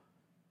about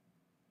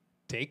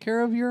take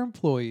care of your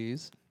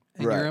employees.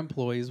 And your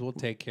employees will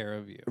take care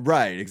of you.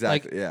 Right,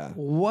 exactly.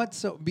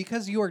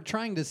 Because you are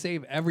trying to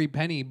save every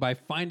penny by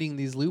finding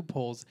these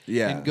loopholes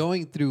and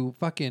going through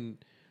fucking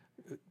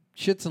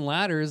shits and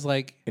ladders,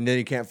 like. And then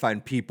you can't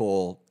find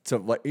people to,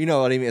 like, you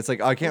know what I mean? It's like,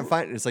 oh, I can't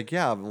find it. It's like,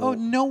 yeah. Well,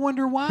 no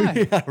wonder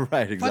why. Yeah,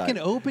 right, exactly. Fucking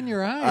open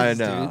your eyes,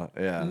 I know,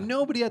 dude. yeah.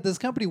 Nobody at this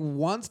company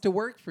wants to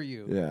work for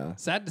you. Yeah.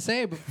 Sad to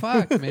say, but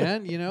fuck,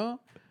 man,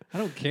 I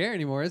don't care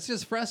anymore. It's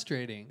just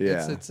frustrating.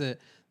 Yeah.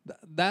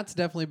 That's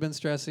definitely been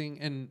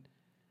stressing, and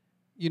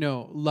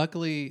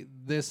luckily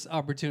this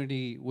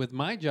opportunity with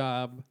my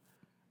job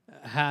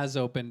has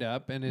opened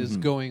up and is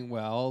going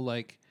well.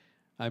 Like,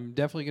 I'm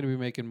definitely going to be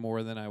making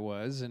more than I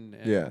was, and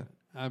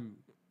I'm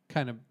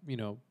kind of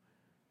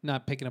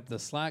not picking up the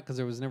slack because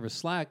there was never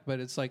slack, but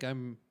it's like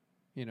I'm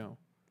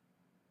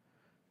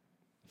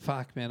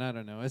fuck, man, I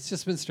don't know. It's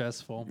just been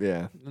stressful.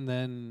 Yeah. And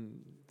then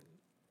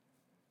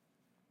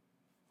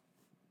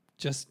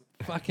just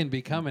fucking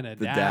becoming a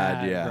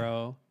dad,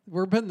 bro.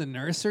 We're putting the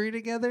nursery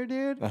together,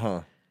 dude.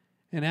 Uh-huh.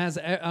 And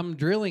I'm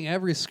drilling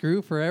every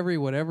screw for every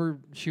whatever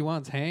she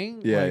wants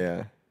hang. Yeah, like,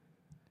 yeah.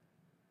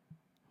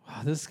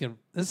 Wow, this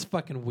is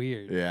fucking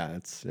weird. Yeah,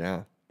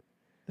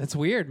 It's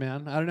weird,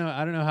 man. I don't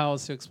know how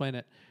else to explain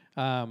it.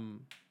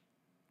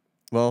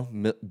 Well,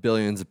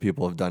 billions of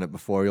people have done it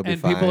before. You'll be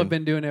fine. And people have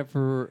been doing it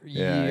for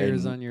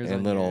years on years.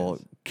 In little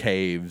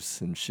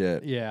caves and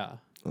shit. Yeah.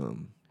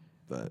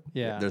 But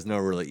there's no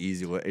really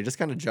easy way. You just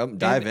kind of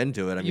dive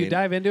into it. You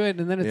dive into it,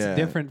 and then it's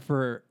different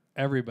for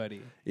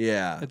everybody.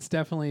 Yeah. It's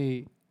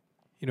definitely,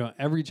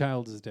 every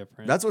child is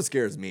different. That's what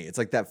scares me. It's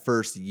like that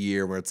first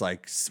year where it's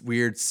like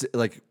weird,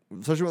 like,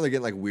 especially when they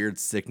get like weird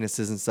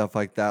sicknesses and stuff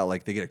like that.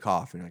 Like they get a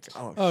cough and you're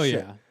like, oh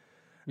shit.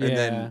 Yeah. And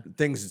then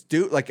things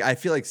do, like, I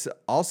feel like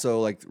also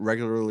like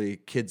regularly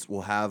kids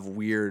will have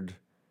weird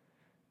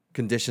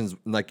conditions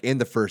like in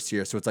the first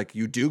year. So it's like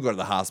you do go to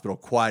the hospital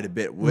quite a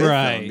bit with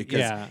them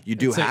because you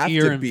do have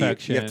to be,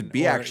 you have to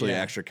be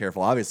extra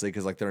careful, obviously,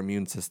 because like their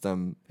immune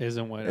system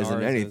isn't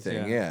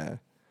anything.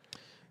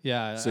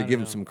 Yeah. So give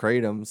them some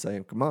kratom,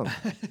 say, come on.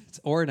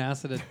 Or an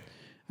acid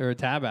or a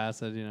tab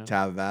acid,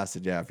 Tab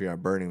acid, if you're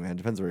at Burning Man.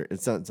 Depends where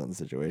it's on the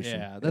situation.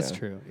 Yeah, that's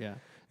true. Yeah.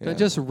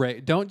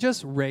 Don't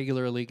just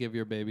regularly give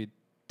your baby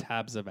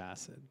tabs of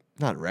acid.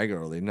 Not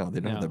regularly. No, they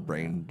don't have the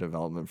brain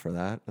development for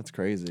that. That's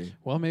crazy.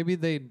 Well, maybe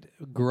they'd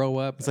grow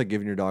up. It's like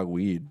giving your dog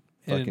weed.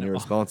 Fucking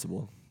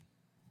irresponsible.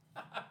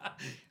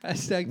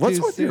 What's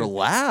with your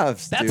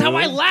laughs, That's dude? how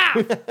I laugh.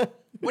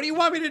 What do you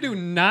want me to do?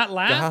 Not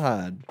laugh?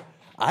 God.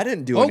 I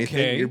didn't do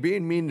anything. You're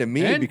being mean to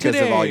me because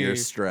of all your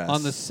stress.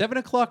 On the 7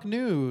 o'clock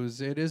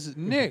news, it is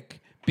Nick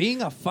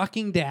being a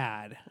fucking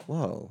dad.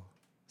 Whoa.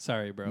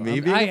 Sorry, bro.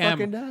 Me being a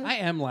fucking dad? I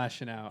am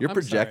lashing out. You're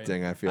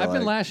projecting, I feel like. I've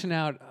been lashing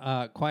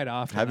out quite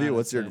often. Have you?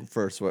 What's your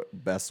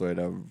best way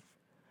to...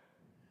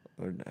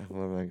 What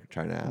am I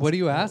trying to ask? What are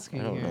you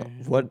asking? I don't know.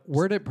 What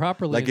word it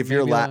properly? Like if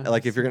you're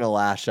if you're gonna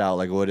lash out,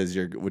 like what is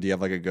would you have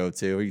like a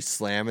go-to? Are you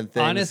slamming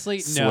things? Honestly,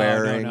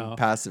 swearing, no.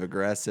 passive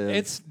aggressive.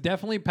 It's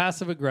definitely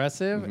passive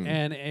aggressive,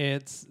 and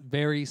it's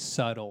very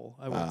subtle,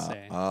 I would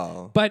say.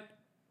 But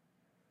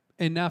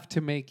enough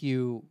to make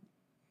you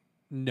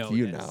notice.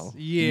 You know.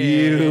 Yeah.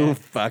 You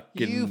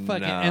fucking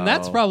know. And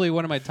that's probably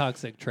one of my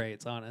toxic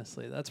traits,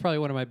 honestly. That's probably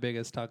one of my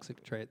biggest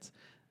toxic traits.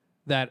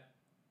 That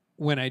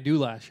when I do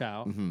lash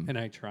out, and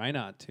I try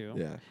not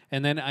to,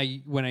 and then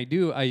when I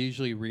do, I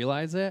usually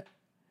realize it,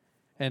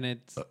 and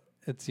it's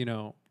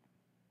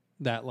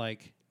that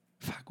like,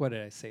 fuck, why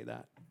did I say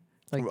that?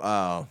 Like,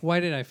 why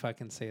did I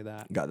fucking say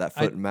that? Got that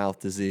foot and mouth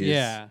disease.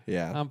 Yeah.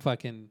 I'm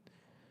fucking.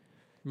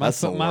 My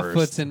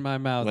foot's in my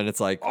mouth. When it's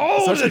like,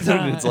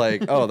 it's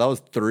like, oh, that was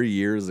 3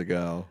 years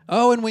ago.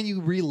 Oh, and when you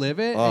relive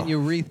it and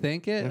you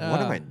rethink it, what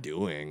am I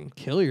doing?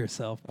 Kill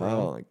yourself, bro.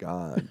 Oh my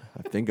God,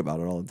 I think about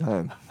it all the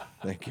time.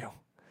 Thank you.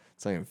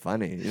 It's not even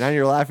funny. Now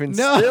you're laughing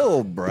No.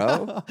 still,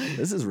 bro.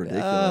 This is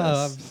ridiculous.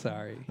 Oh, I'm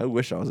sorry. I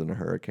wish I was in a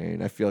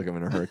hurricane. I feel like I'm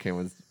in a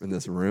hurricane in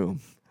this room.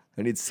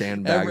 I need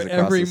sandbags across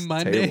every this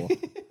Monday.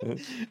 table.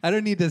 I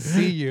don't need to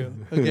see you.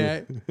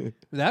 Okay,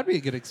 that'd be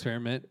a good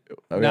experiment.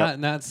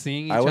 Not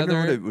seeing each other. I wonder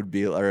what it would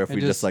be, or if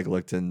we just like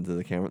looked into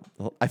the camera.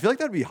 I feel like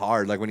that'd be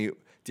hard. Like do you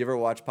ever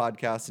watch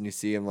podcasts and you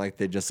see them like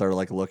they just are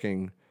like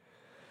looking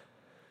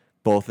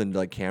both into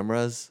like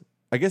cameras?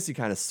 I guess you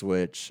kind of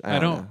switch. I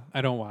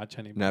don't watch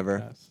any. Never.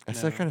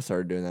 Podcasts. I kind of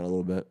started doing that a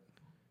little bit.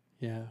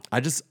 Yeah.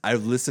 I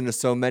listen to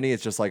so many.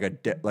 It's just like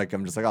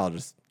I'm just like, I'll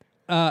just.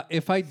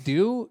 If I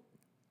do,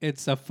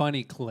 it's a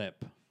funny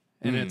clip,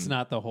 and it's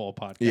not the whole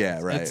podcast.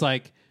 Yeah, right. It's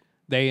like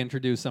they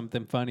introduce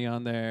something funny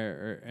on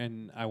there,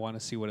 and I want to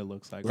see what it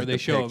looks like. Like Or they the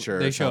show picture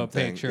they or show a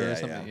something. picture Yeah, or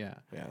something. Yeah.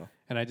 Yeah.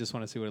 And I just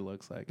want to see what it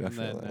looks like.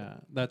 Definitely. And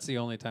then that's the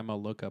only time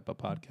I'll look up a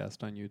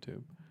podcast on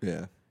YouTube.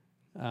 Yeah.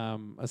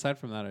 Aside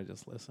from that, I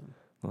just listen.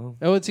 Well.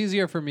 Oh, it's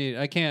easier for me.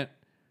 I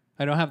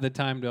don't have the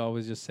time to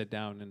always just sit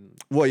down and.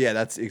 Well, yeah,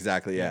 that's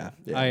exactly, yeah.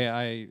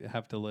 I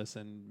have to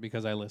listen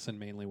because I listen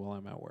mainly while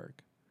I'm at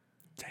work.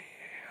 Damn,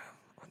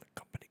 on the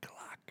company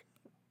clock.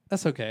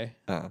 That's okay.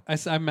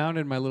 I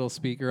mounted my little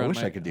speaker on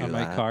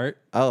my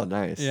cart. Oh,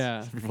 nice.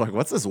 Yeah. Like,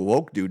 what's this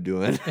woke dude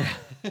doing?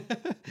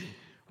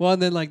 Well,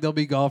 and then like there'll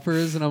be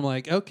golfers, and I'm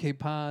like, okay,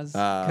 pause,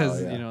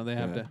 because they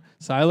have to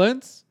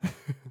silence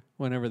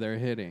whenever they're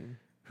hitting.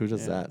 Who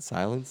does that?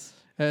 Silence?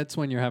 It's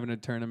when you're having a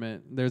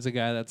tournament. There's a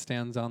guy that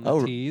stands on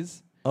the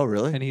tees. Oh,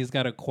 really? And he's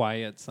got a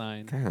quiet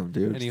sign. Damn,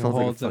 dude. And he Sounds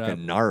holds like a it up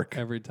fucking narc.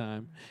 every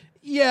time.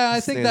 Yeah, I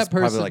think that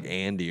person. Probably like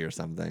Andy or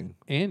something.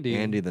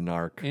 Andy the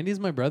narc.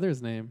 Andy's my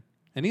brother's name.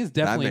 And he's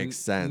definitely that makes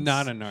sense.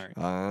 Not a narc.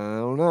 I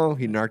don't know.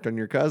 He narked on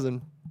your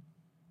cousin.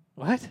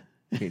 What?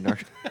 He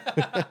narked.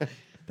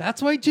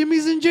 That's why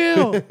Jimmy's in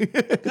jail.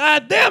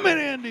 God damn it,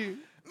 Andy.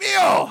 Mio!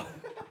 I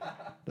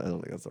don't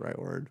think that's the right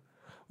word.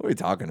 What are we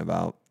talking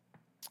about?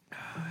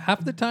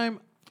 Half the time,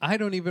 I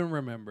don't even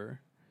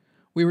remember.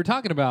 We were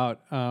talking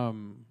about, I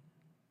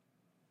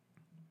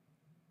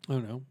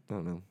don't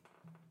know.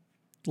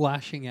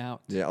 Lashing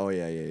out. Yeah. Oh,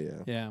 yeah.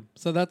 Yeah.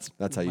 So that's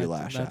how you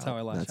lash out. That's how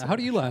I lash out. How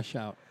do you lash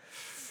out?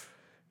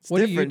 It's what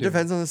different. Do you do?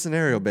 Depends on the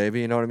scenario,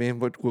 baby. You know what I mean?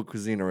 What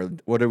cuisine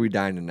what are we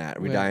dining at?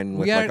 Are we dining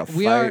with like a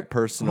fight,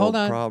 personal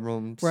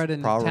problems? We're at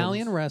an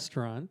Italian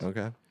restaurant.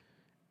 Okay.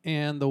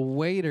 And the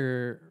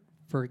waiter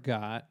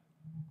forgot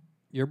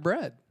your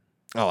bread.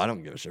 Oh, I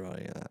don't give a shit about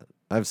any of that.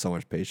 I have so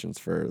much patience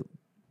for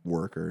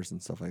workers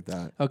and stuff like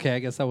that. Okay, I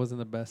guess that wasn't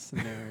the best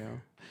scenario.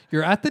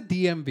 You're at the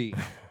DMV.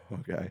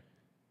 Okay.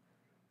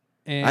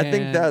 And I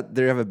think that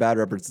they have a bad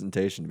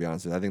representation, to be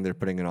honest with you. I think they're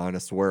putting in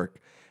honest work,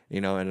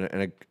 in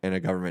a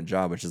government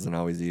job, which isn't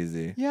always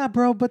easy. Yeah,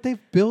 bro, but they've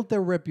built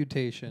their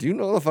reputation. Do you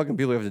know the fucking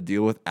people you have to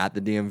deal with at the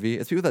DMV?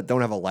 It's people that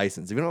don't have a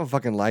license. If you don't have a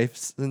fucking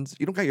license,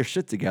 you don't got your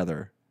shit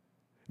together.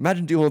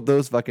 Imagine dealing with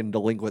those fucking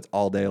delinquents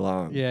all day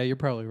long. Yeah, you're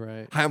probably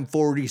right. Hi, I'm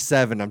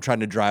 47. I'm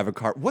trying to drive a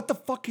car. What the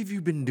fuck have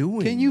you been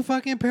doing? Can you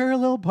fucking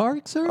parallel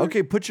park, sir?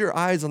 Okay, put your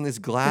eyes on this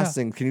glass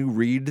thing. Can you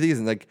read these?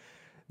 And like,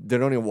 they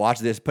don't even watch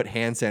this. Put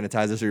hand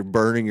sanitizer so you're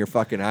burning your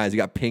fucking eyes. You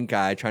got pink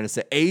eye trying to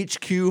say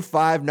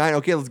HQ59.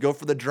 Okay, let's go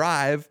for the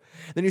drive.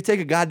 Then you take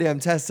a goddamn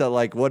test that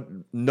like what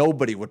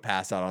nobody would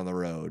pass out on the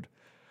road.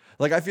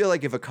 Like I feel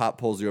like if a cop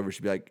pulls you over, you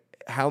should be like,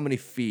 how many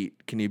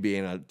feet can you be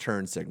in a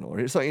turn signal?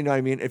 Or something, you know what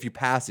I mean? If you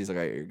pass these, like,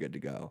 oh, you're good to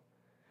go.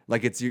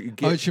 Like it's you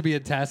get, it should be a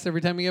test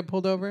every time you get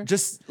pulled over.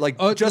 Just like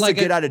a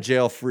get out of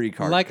jail free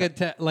card. Like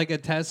a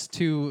test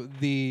to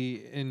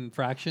the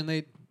infraction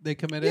they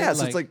committed. Yeah,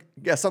 so it's like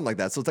something like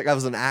that. So it's like that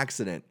was an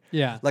accident.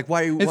 Yeah. Like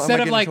why are you instead why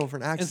am of I like getting in trouble for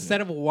an accident?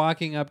 instead of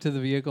walking up to the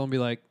vehicle and be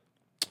like,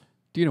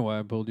 "Do you know why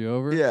I pulled you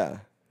over?" Yeah.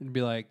 And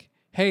be like,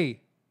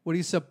 "Hey, what are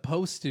you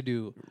supposed to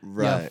do?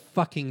 Right. You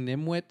fucking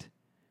nimwit.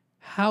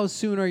 How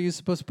soon are you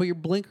supposed to put your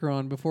blinker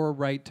on before a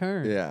right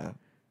turn?" Yeah.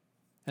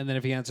 And then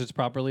if he answers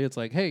properly, it's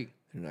like, "Hey."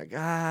 You're like,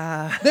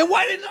 ah. Then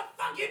why did the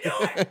fuck you do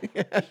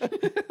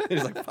it?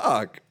 He's like,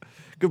 fuck.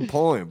 Good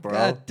point, bro.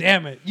 God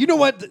damn it. You know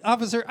what,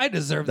 officer? I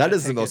deserve that. That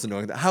is the most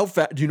annoying thing. How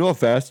fast? Do you know how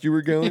fast you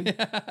were going?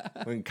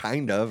 I mean,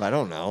 kind of. I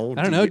don't know.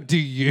 I don't know. Do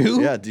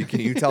you? Yeah. Can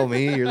you tell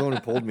me? You're the one who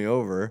pulled me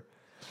over.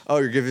 Oh,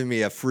 you're giving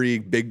me a free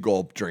big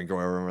gulp drink or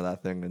whatever. Remember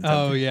that thing?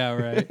 Oh, yeah,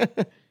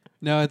 right.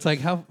 No, it's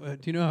like,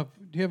 do you have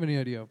any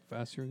idea how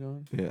fast you're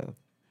going? Yeah.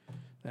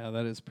 Yeah,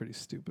 that is pretty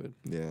stupid.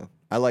 Yeah.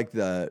 I like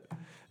that.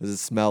 Does it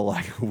smell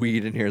like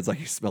weed in here? It's like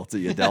you smelt it,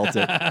 you dealt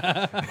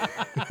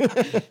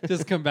it.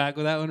 Just come back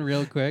with that one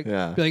real quick.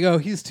 Yeah. Be like, oh,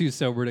 he's too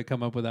sober to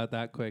come up with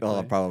that quick.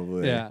 Oh,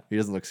 probably. Yeah. He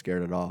doesn't look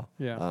scared at all.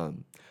 Yeah.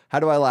 How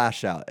do I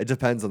lash out? It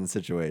depends on the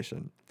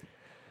situation.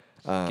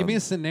 Give me a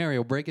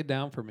scenario. Break it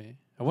down for me.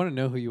 I want to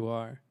know who you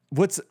are.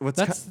 What's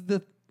That's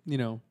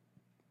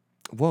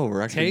Whoa,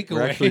 we're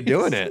actually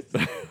doing it.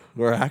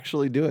 We're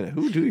actually doing it.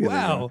 Who do you?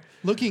 Wow,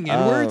 looking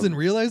inwards and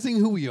realizing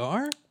who we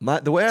are.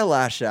 The way I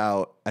lash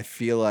out, I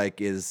feel like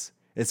it's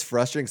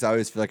frustrating because I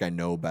always feel like I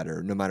know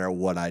better, no matter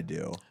what I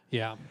do.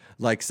 Yeah.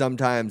 Like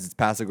sometimes it's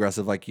passive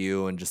aggressive, like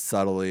you, and just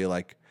subtly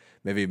like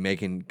maybe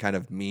making kind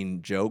of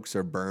mean jokes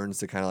or burns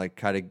to kind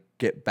of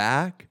get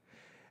back.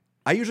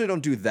 I usually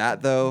don't do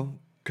that though,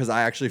 because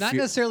I actually not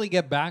necessarily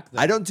get back. Though.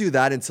 I don't do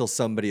that until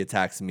somebody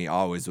attacks me.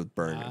 Always with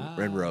burning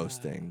and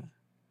roasting.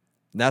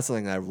 And that's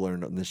something that I've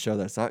learned on this show.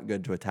 That's not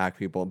good to attack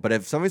people. But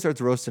if somebody starts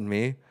roasting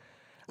me,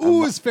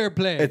 it's fair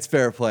play. It's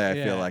fair play.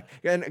 I feel like,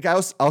 and I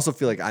also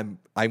feel like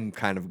I'm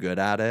kind of good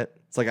at it.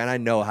 It's like, and I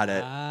know how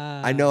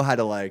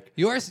to like.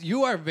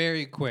 You are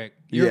very quick.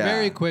 You're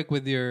very quick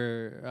with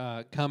your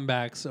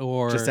comebacks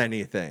or just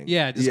anything.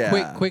 Yeah,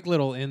 quick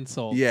little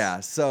insults.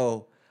 Yeah.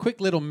 So quick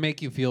little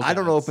make you feel. I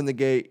don't open the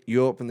gate.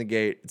 You open the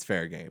gate. It's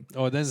fair game.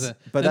 Oh, then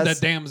the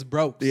dam's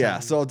broke. Yeah,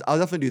 son. so I'll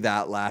definitely do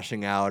that,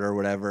 lashing out or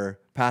whatever,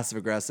 passive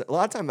aggressive. A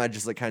lot of time I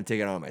just like kind of take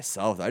it on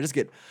myself. I just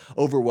get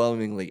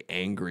overwhelmingly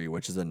angry,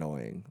 which is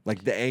annoying.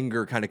 Like the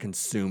anger kind of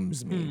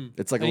consumes me.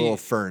 It's like a little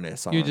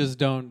furnace. You just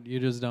don't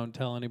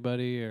tell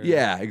anybody, or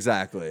yeah,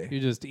 exactly.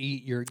 you just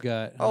eat your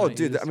gut. Oh,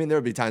 dude, I mean, there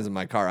would be times in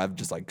my car I've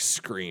just like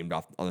screamed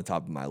off on the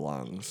top of my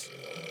lungs.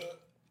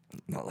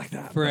 Not like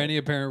that. For any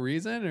apparent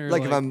reason, or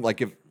like if I'm like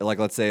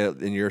let's say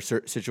in your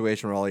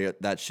situation where all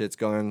that shit's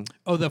going.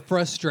 Oh, the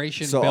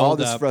frustration. So build all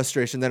this up.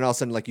 frustration, then all of a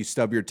sudden like you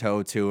stub your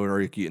toe too,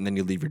 and then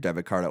you leave your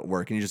debit card at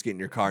work, and you just get in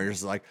your car and you're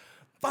just like,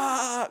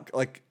 fuck.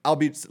 Like I'll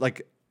be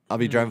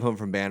driving home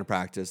from band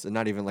practice, and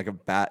not even like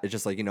it's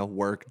just like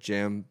work,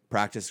 gym,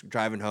 practice,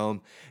 driving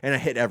home, and I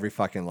hit every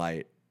fucking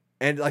light,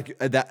 and like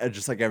that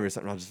just like every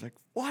something I'm just like,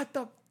 what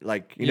the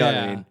you know what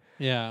I mean?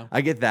 Yeah.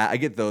 I get that. I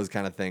get those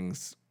kind of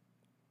things.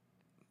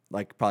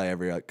 Like probably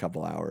every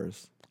couple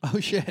hours. Oh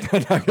shit!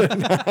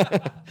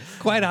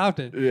 Quite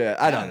often. Yeah,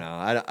 I don't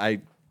know.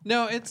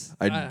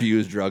 I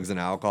abuse drugs and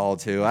alcohol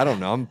too. I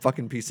don't know. I'm a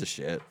fucking piece of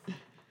shit.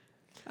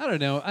 I don't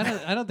know.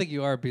 I don't think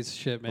you are a piece of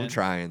shit, man. I'm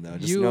trying though.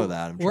 Just know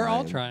that we're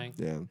all trying.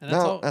 Yeah.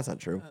 And that's not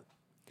true. I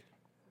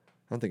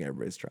don't think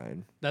everybody's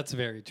trying. That's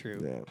very true.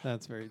 Yeah.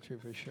 That's very true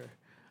for sure.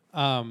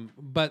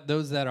 But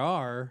those that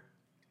are,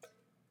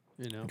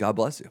 God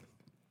bless you.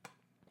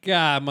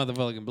 God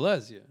motherfucking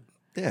bless you.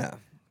 Yeah.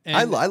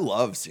 And I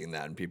love seeing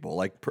that in people.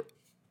 Like,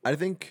 I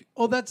think.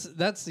 Oh, that's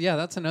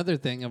another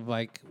thing of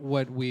like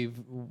what we've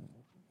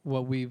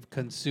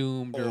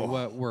consumed or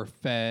what we're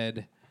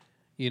fed.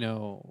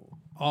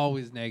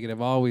 Always negative,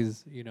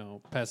 always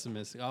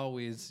pessimistic,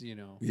 always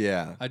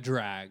a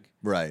drag.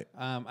 Right.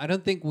 I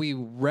don't think we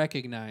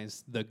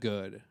recognize the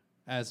good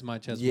as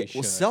much as we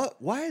should. Well,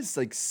 why is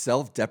like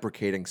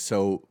self-deprecating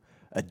so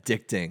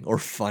addicting or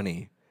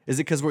funny? Is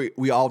it because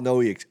we all know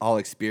we all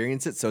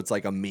experience it, so it's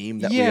like a meme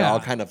that we all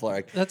kind of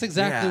like? That's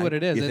exactly what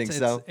it is. You think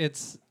so?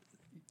 It's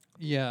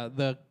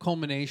the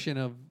culmination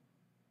of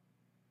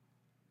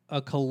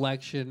a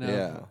collection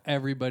of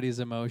everybody's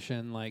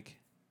emotion. Like,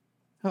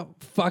 oh,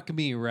 fuck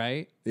me,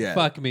 right? Yeah,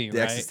 fuck me, the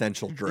right?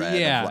 existential dread.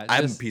 Yeah, of like,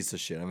 I'm a piece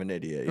of shit. I'm an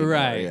idiot.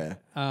 Right. Yeah.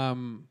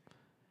 And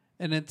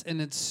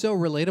it's so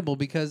relatable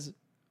because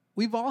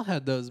we've all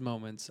had those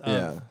moments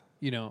of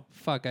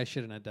fuck, I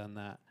shouldn't have done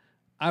that.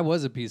 I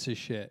was a piece of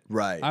shit.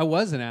 Right. I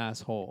was an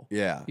asshole.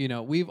 Yeah.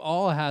 We've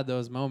all had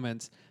those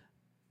moments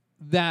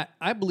that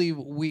I believe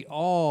we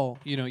all,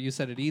 you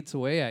said it eats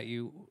away at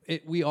you.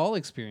 We all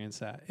experience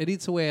that. It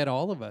eats away at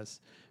all of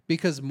us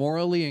because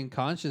morally and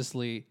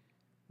consciously,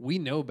 we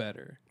know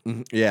better.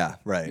 Mm-hmm. Yeah.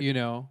 Right.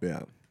 Yeah.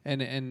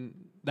 And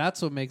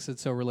that's what makes it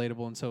so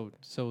relatable and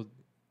so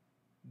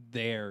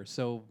there.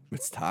 So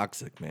it's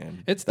toxic,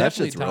 man. It's that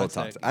definitely shit's real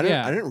toxic. I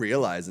didn't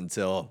realize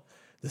until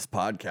this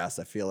podcast,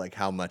 I feel like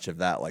how much of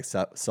that like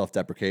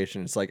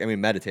self-deprecation. It's like, I mean,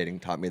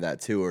 meditating taught me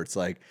that too, where it's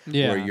like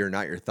where you're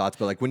not your thoughts,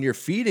 but like when you're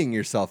feeding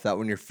yourself that,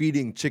 when you're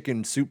feeding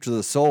chicken soup to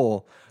the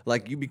soul,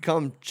 like you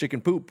become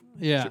chicken poop.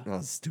 Yeah. That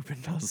was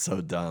stupid. That was so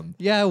dumb.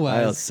 Yeah, it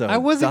was. I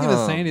wasn't going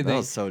to say anything. That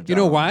was so dumb. You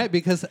know why?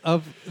 Because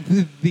of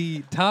the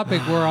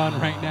topic we're on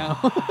right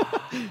now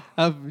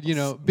of,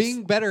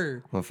 being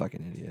better. I'm a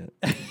fucking idiot.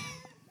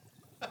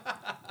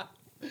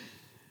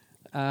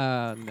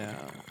 No.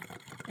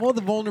 Well,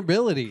 the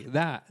vulnerability,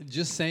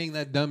 just saying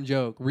that dumb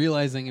joke,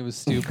 realizing it was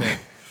stupid.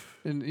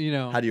 And,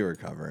 How do you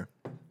recover?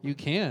 You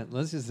can't.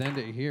 Let's just end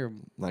it here.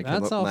 My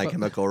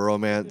Chemical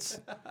Romance,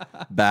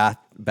 bath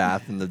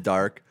in the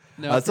dark.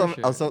 No, I was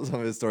telling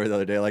somebody a story the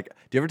other day. Like,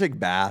 do you ever take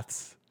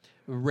baths?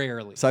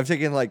 Rarely. So I've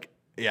taken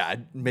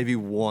maybe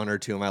one or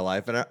two in my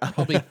life, and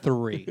probably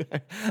 3.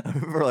 I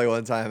remember like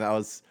one time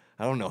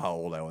I don't know how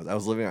old I was. I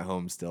was living at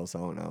home still, so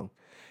I don't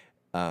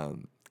know.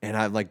 And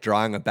I'm like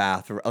drawing a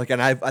bath,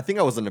 and I think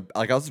I was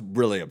I was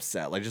really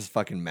upset, like just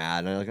fucking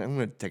mad. And I'm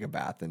gonna take a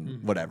bath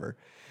and whatever.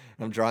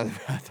 And I'm drawing the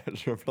bath. I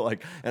remember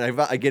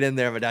and I get in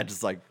there, and my dad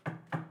just like,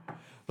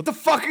 "What the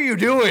fuck are you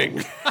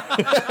doing?"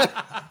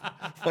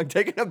 Like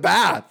taking a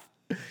bath.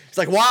 It's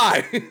like,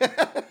 why?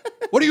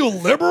 What are you,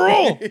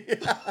 liberal?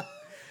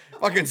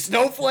 Fucking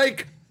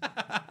snowflake.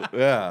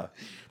 Yeah.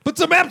 Put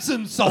some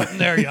Epsom salt in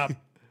there, yeah.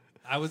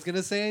 I was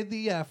gonna say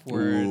the F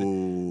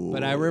word,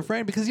 but I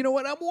refrained because you know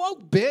what? I'm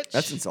woke, bitch.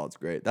 Epsom salt's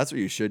great. That's what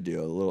you should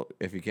do. A little,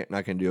 if you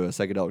not gonna do a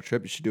psychedelic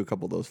trip, you should do a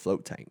couple of those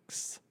float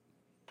tanks.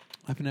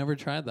 I've never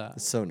tried that.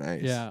 It's so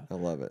nice. Yeah, I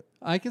love it.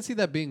 I can see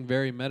that being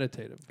very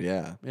meditative.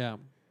 Yeah, yeah.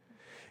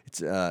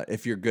 It's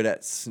if you're good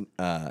at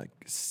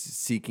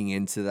seeking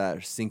into that,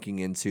 or sinking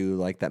into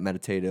like that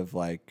meditative,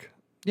 like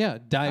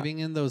diving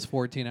in those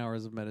 14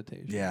 hours of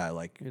meditation. Yeah,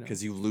 like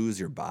because you lose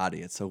your body.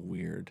 It's so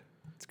weird.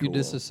 You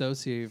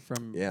disassociate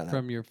from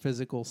your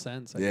physical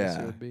sense, I guess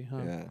it would be, huh?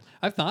 Yeah.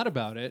 I've thought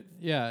about it.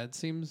 Yeah, it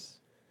seems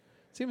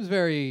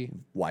very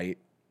white.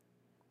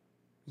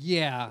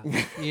 Yeah.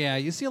 Yeah,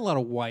 you see a lot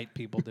of white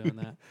people doing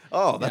that.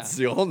 Oh, that's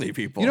the only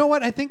people. You know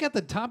what? I think at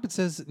the top it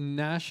says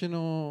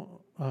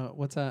national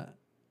what's that?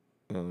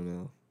 Oh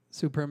no.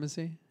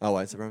 Supremacy? Oh,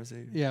 white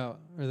supremacy? Yeah,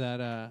 or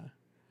that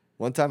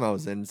One time I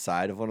was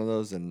inside of one of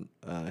those, and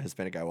a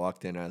Hispanic guy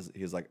walked in.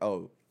 He was like,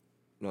 "Oh,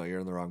 no, you're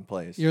in the wrong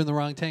place." You're in the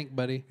wrong tank,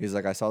 buddy. He's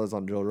like, "I saw this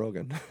on Joe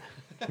Rogan."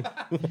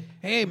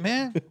 Hey,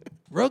 man,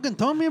 Rogan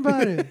told me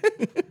about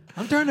it.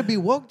 I'm trying to be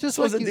woke just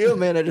So like what's the you. deal,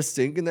 man? I just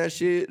stink in that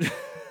shit.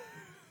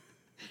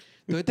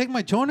 Do I take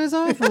my chones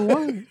off or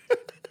what?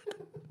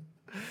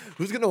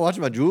 Who's gonna watch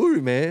my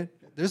jewelry, man?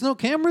 There's no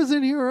cameras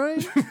in here,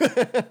 right?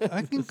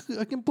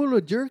 I can pull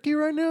a jerky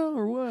right now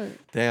or what?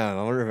 Damn,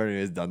 I wonder if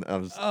anybody's done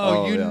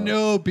that. You yeah.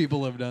 know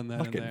people have done that.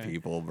 In Fucking there.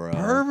 people, bro.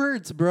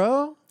 Perverts,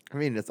 bro. I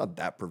mean, it's not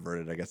that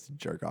perverted, I guess, to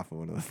jerk off of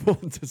one of the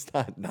phones. It's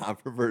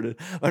not perverted.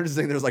 I'm just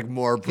saying there's like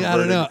more perverted. Yeah, I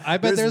don't know. I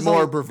bet there's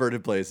more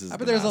perverted places. I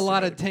bet to there's a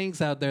lot of masturbate. tanks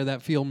out there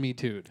that feel Me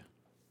Too'd.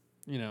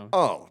 You know.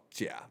 Oh,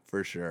 yeah,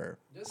 for sure.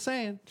 Just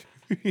saying.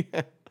 Yeah.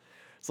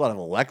 There's a lot of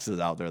Alexas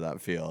out there that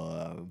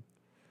feel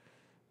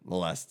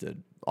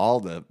molested.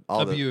 All the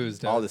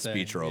Abused, I all would the say,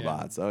 speech yeah.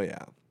 robots. Oh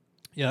yeah.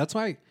 Yeah, that's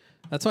why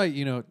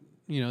you know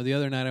the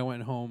other night I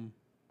went home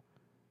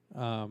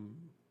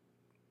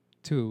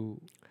to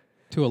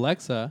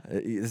Alexa.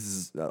 This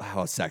is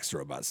how sex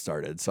robots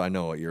started, so I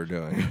know what you're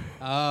doing.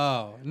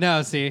 Oh,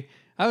 no, see.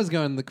 I was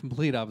going the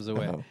complete opposite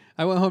way. Oh.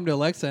 I went home to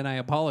Alexa and I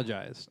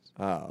apologized.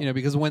 Oh. You know,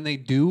 because when they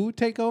do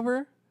take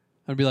over,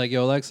 I'd be like,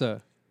 "Yo,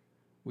 Alexa,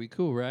 we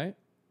cool, right?"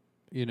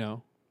 You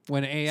know,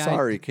 when AI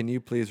Sorry, can you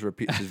please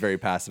repeat? She's very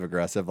passive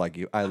aggressive, like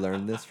you. I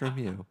learned this from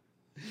you.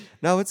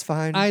 No, it's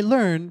fine. I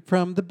learned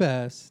from the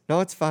best. No,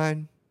 it's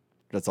fine.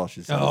 That's all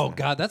she says. Oh now.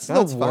 God, that's No,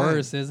 the it's fine.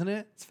 worst, isn't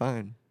it? It's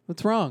fine.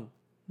 What's wrong?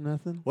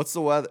 Nothing. What's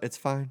the weather? It's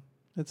fine.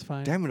 It's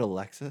fine. Damn it,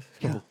 Alexa.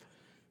 Yeah.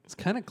 It's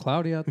kind of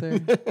cloudy out there.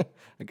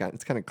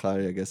 It's kind of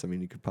cloudy, I guess. I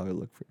mean, you could probably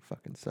look for your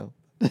fucking self.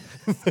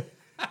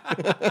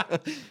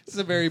 It's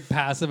a very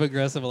passive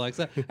aggressive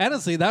Alexa.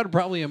 Honestly, that would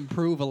probably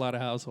improve a lot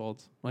of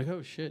households. Like,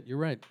 oh shit, you're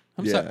right.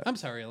 Yeah. I'm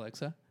sorry,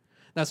 Alexa.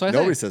 That's why I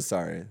Nobody say. says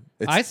sorry.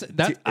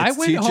 I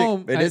went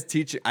home. It is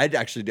teaching. I do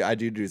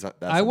that.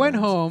 I went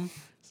sometimes. home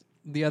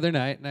the other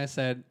night and I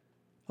said,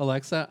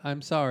 Alexa,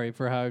 I'm sorry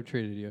for how I've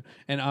treated you.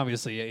 And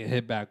obviously, it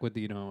hit back with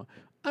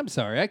I'm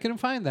sorry, I couldn't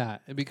find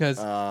that because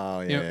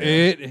Oh yeah.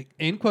 it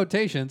in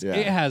quotations, Yeah.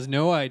 it has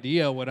no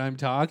idea what I'm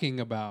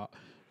talking about.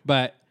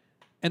 But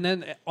and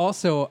then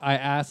also I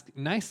ask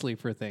nicely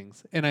for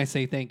things and I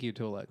say thank you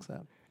to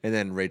Alexa. And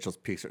then Rachel's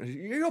peaks.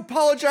 You're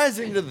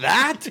apologizing to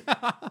that?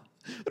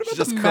 She's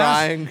just The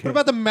crying. What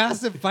about the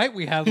massive fight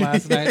we had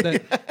last night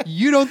that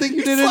you don't think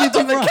you did Slept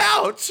anything on the wrong?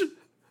 couch.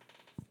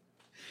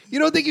 You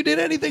don't think you did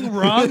anything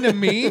wrong to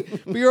me?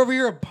 But you're over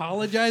here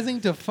apologizing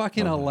to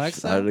fucking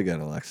Alexa. Start it again,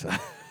 Alexa.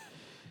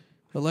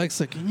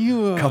 Alexa, can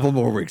you? Couple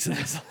more weeks of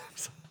this.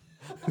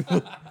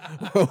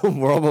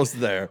 We're almost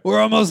there. We're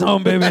almost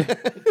home, baby.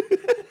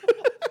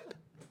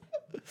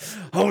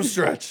 Home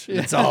stretch.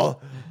 It's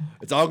all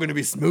going to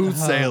be smooth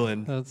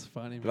sailing. That's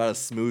funny. Man. About as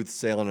smooth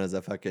sailing as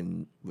a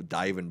fucking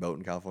diving boat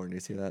in California. You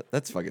see that?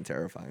 That's fucking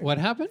terrifying. What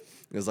happened?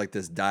 It was like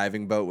this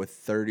diving boat with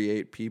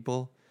 38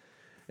 people,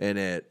 and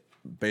it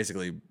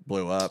basically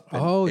blew up.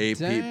 And Oh,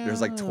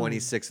 there's like damn.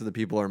 26 of the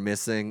people are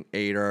missing.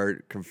 8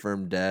 are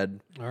confirmed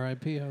dead.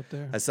 R.I.P. out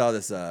there. I saw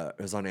this. It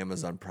was on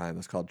Amazon Prime.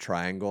 It's called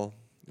Triangle.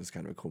 It was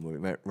kind of a cool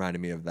movie. It reminded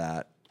me of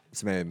that.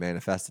 Somebody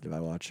manifested by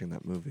watching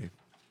that movie.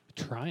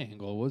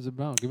 Triangle. What's it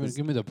about? Give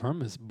me the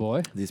premise,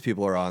 boy. These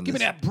people are on Give me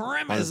this, that on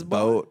premise, this boy.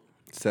 boat,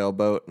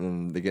 sailboat,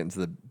 and they get into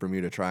the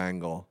Bermuda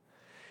Triangle.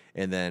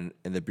 And then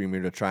in the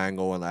Bermuda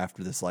Triangle, and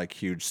after this like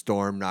huge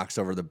storm knocks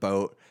over the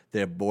boat,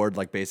 they board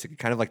like basically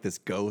kind of like this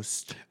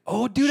ghost.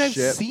 Oh, dude, I've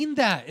ship. seen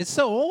that. It's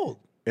so old.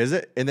 Is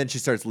it? And then she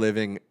starts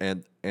living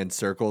in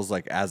circles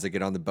like as they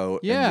get on the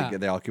boat. Yeah.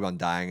 And they all keep on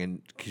dying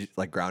and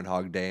like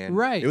Groundhog Day. And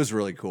Right. It was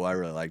really cool. I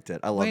really liked it.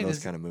 I love Wait,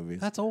 those kind of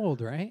movies. That's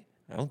old, right?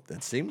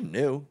 It seemed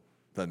new,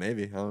 but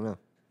maybe. I don't know.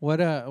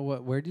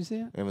 What? Where'd you see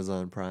it?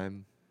 Amazon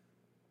Prime.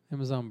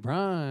 Amazon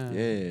Prime.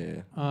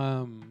 Yeah.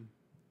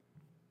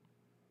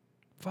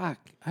 Fuck.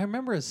 I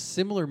remember a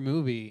similar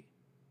movie,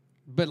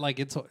 but like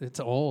it's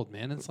old,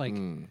 man. It's like I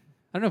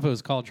don't know if it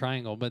was called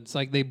Triangle, but it's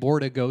like they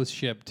board a ghost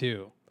ship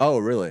too. Oh,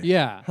 really?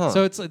 Yeah. Huh.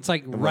 So it's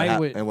like And right what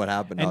with and what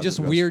happened? and How's just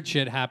it go? weird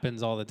shit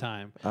happens all the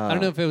time. I don't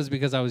Oh. know if it was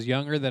because I was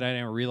younger that I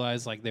didn't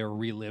realize like they were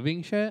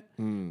reliving shit,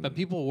 but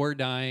people were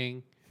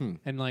dying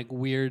and like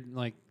weird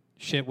like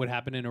shit would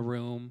happen in a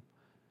room.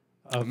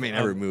 I mean,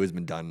 every movie's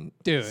been done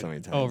Dude, so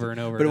many times. over and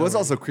over But and it was over.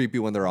 also creepy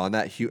when they're on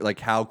that, like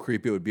how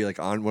creepy it would be like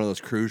on one of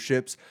those cruise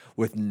ships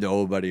with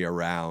nobody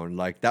around.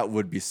 Like that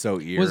would be so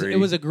eerie. It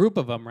was a group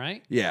of them,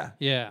 right? Yeah.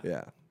 Yeah.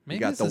 Yeah. Maybe You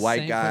got it's the the white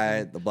same guy,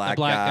 fucking- the black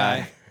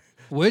guy.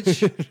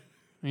 Which,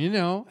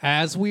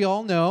 as we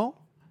all know,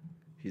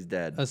 He's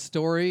dead. a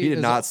story. He did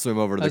is not swim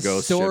over to the a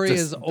ghost story ship.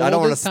 is old I don't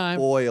want as to time.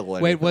 spoil Wait,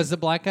 anything. was the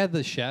black guy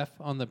the chef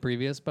on the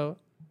previous boat?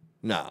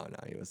 No,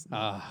 he was.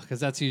 Because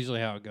that's usually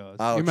how it goes.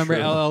 Oh, You remember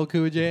true. LL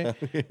Cool J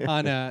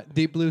on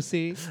Deep Blue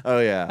Sea? Oh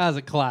yeah. That was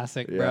a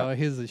classic, bro. Yeah.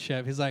 He's a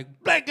chef. He's like,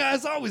 black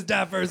guys always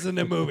die first in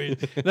the movie.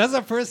 That's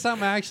the first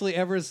time I actually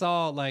ever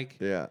saw like,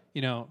 Yeah.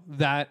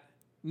 that.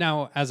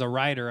 Now as a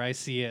writer, I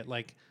see it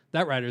like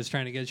that writer is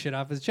trying to get shit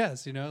off his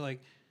chest.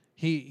 Like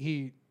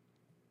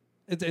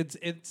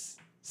it's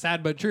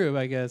sad but true,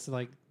 I guess.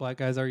 Like black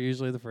guys are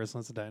usually the first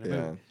ones to die in a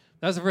Yeah. movie.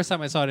 That was the first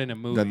time I saw it in a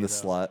movie. Then the though.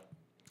 slut.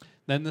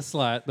 Then the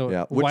slut, the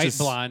Yeah, white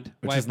blonde,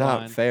 which white is not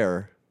blonde.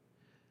 fair.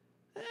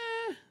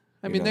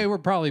 I mean, know. they were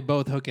probably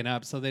both hooking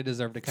up, so they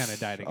deserve to kind of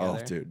die together.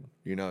 Oh, dude,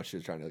 she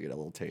was trying to get a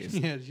little taste.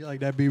 Yeah, she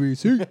like that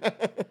BBC.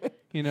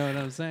 You know what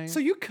I'm saying? So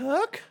you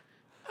cook?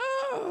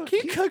 oh, Can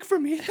you cook for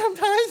me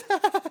sometimes?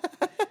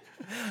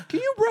 can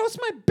you roast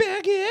my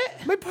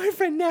baguette? My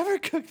boyfriend never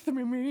cooked for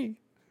me.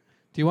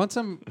 Do you want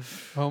some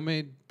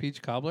homemade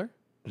peach cobbler?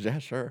 Yeah,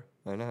 sure.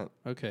 Why not?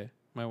 Okay,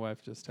 my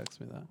wife just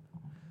texted me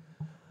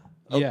that.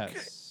 Okay.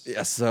 Yes.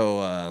 Yeah. So,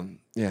 I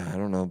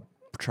don't know.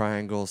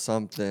 Triangle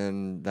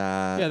something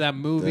that. Yeah, that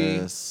movie.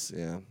 This,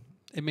 yeah.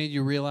 It made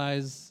you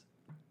realize.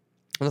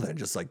 Nothing.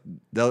 Just like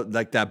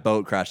that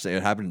boat crash thing.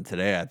 It happened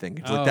today. I think.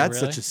 It's Oh, like that's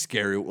really? such a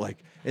scary.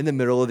 Like in the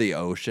middle of the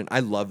ocean.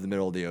 I love the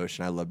middle of the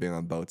ocean. I love being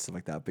on boats and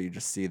like that. But you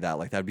just see that.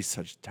 Like that'd be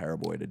such a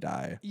terrible way to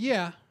die.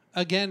 Yeah.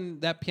 Again,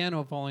 that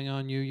piano falling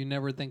on you. You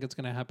never think it's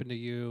going to happen to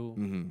you.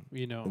 Mm-hmm.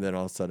 You know. And then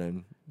all of a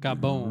sudden. Got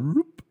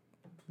boom.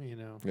 You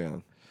know. Yeah.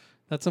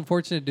 That's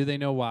unfortunate. Do they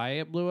know why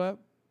it blew up?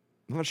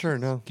 I'm not sure.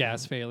 No.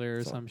 Gas failure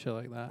or some shit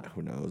like that.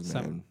 Who knows,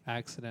 Some man?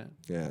 accident.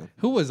 Yeah.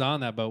 Who was on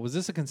that boat? Was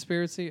this a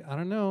conspiracy? I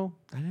don't know.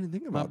 I didn't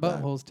think My about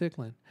that. butthole's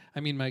tickling. I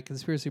mean, my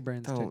conspiracy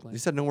brain's Oh, tickling. you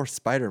said no more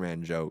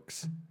Spider-Man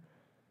jokes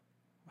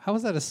How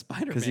is that a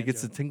Spider-Man? because he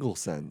gets joke? the tingle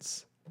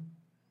sense.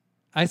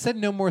 I said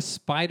no more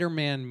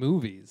Spider-Man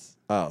movies.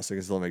 Oh, so you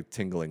can still make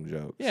tingling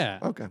jokes. Yeah.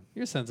 Okay.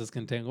 Your senses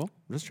can tingle.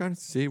 I'm just trying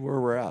to see where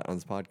we're at on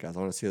this podcast. I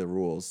want to see the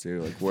rules, see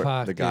like where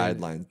Fuck, the dude.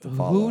 guidelines to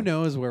follow. Who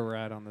knows where we're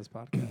at on this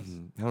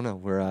podcast? I don't know.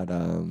 We're at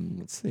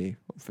let's see,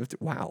 50.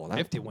 Wow,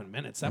 51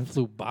 minutes. That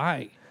flew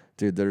by.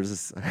 dude. There's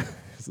this.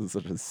 This is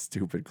such a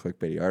stupid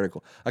clickbaity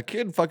article. A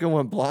kid fucking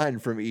went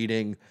blind from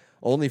eating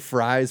only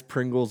fries,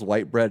 Pringles,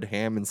 white bread,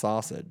 ham, and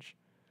sausage.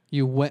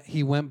 He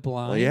went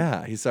blind. Well,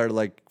 yeah, he started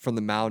like from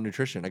the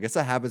malnutrition. I guess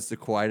that happens to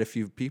quite a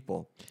few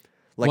people,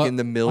 like What- in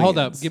the millions. Hold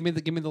up. Give me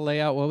the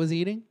layout. What was he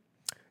eating?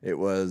 It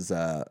was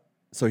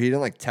so he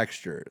didn't like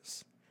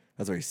textures.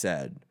 That's what he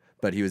said.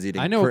 But he was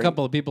eating. I know a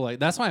couple of people like.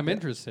 That's why I'm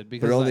interested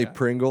because But only like,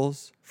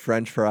 Pringles,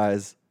 French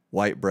fries,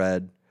 white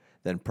bread,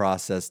 then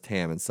processed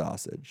ham and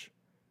sausage.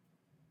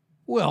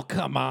 well,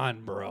 come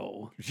on,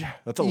 bro. Yeah,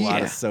 that's a lot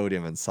Yeah. of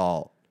sodium and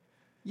salt.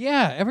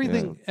 Yeah,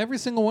 everything. Every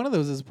single one of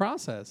those is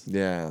processed.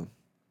 Yeah.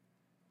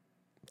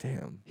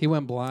 Damn. He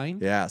went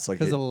blind Yeah, it's like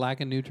because of the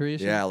lack of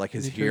nutrition. yeah, like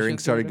his nutrition hearing or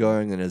started whatever?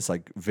 going and his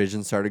like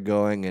vision started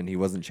going and he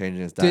wasn't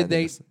changing his diet.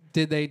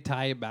 Did they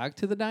tie it back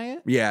to the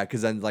diet? Yeah,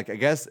 because then like I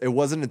guess it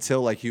wasn't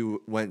until like he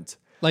went.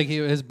 Like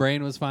his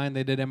brain was fine.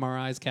 They did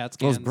MRIs, CAT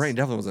scans. Well, his brain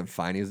definitely wasn't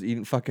fine. He was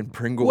eating fucking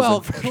Pringles. Well,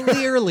 and fucking-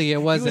 clearly it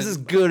he was wasn't. as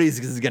good as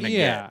he's gonna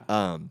Yeah.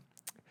 get.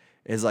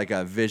 His like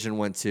vision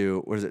went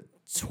to what is it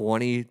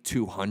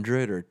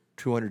 2200 or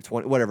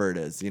 220 whatever it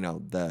is. You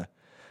know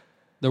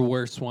the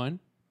worst one.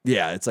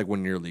 yeah, it's like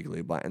when you're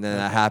legally blind, and then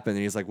that happened,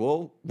 and he's like,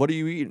 "Well, what are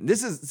you eating?"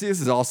 This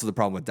is also the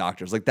problem with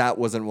doctors. Like that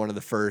wasn't one of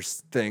the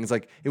first things.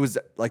 Like it was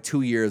like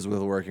 2 years with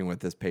working with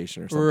this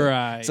patient or something.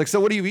 Right. It's like, so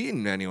what are you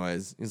eating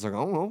anyways? He's like, I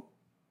don't know,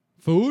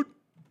 Food.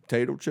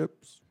 potato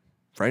chips,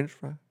 French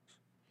fries,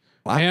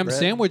 white Ham bread,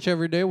 sandwich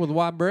every day with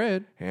white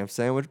bread. ham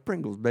sandwich,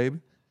 Pringles, baby.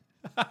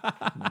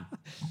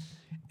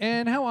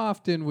 And how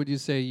often would you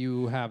say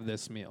you have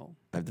this meal?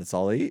 That's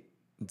all I eat.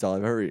 That's all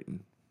I've ever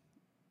eaten.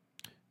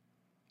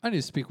 I need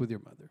to speak with your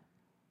mother.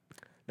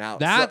 Now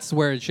That's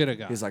where it should have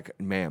gone. he's like,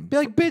 ma'am. Be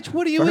like, bitch,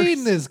 what are you First,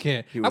 eating this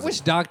kid? he I was a-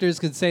 wish doctors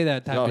could say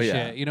that type Oh, of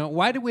yeah. shit. You know,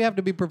 why do we have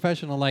to be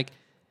professional? Like,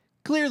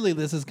 clearly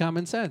this is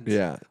common sense.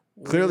 Yeah,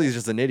 clearly he's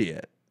just an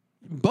idiot.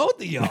 Both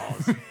of y'all.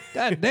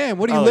 God damn,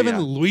 what do you Oh, live yeah.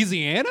 in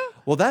Louisiana?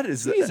 Well, that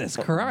is Jesus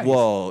Christ.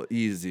 Whoa,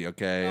 easy,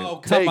 okay. Oh,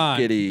 come Take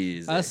on. it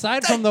easy.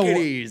 Aside Take from the it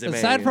easy,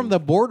 aside from man. the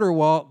border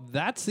wall,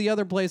 that's the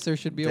other place there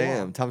should be a wall.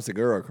 Damn, Tom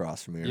Segura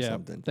across from me or Yeah,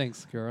 something.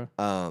 thanks, Kira.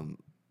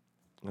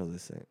 What was I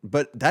saying?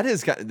 But that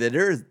is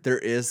there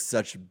is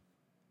such.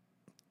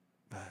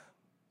 I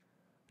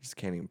just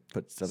can't even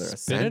put together a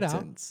Spit it out.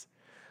 sentence.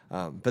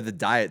 But the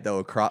diet though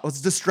across was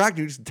distracting.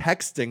 You're just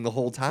texting the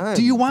whole time.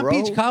 Do you want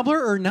bro. beach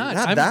cobbler or not?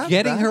 Not I'm that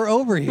getting bad. her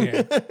over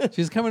here.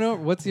 She's coming over.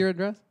 What's your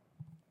address?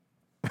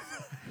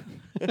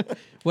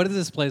 What is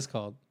this place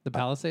called? The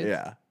Palisades?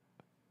 Yeah.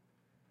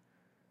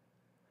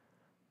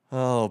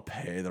 Oh,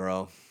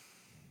 Pedro.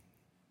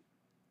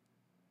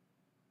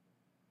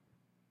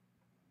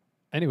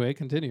 Anyway,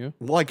 continue.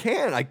 Well, I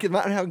can't. I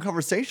cannot have a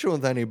conversation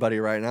with anybody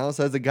right now.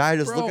 So as a guy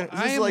just Bro, looking,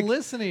 I am like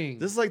listening.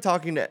 this is like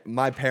talking to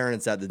my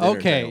parents at the dinner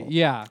Okay, table.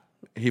 yeah.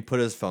 He put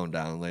his phone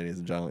down, ladies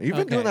and gentlemen. You've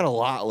been Okay. doing that a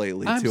lot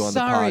lately I'm too on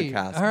sorry. the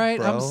podcast. All right,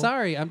 bro. I'm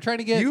sorry. I'm trying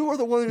to get. You were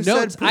the one who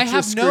notes. said put I your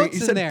have screen. notes You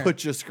in said there.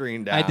 put your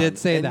screen down. I did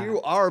say and that.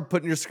 You are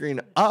putting your screen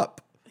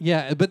up.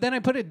 Yeah, but then I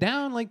put it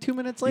down like 2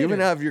 minutes later. You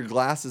even have your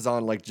glasses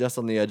on, like just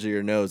on the edge of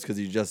your nose, because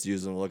you just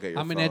use them to look at your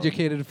I'm phone. an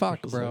educated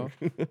fuck, bro.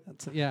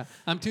 Yeah,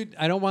 I'm too.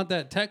 I don't want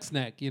that text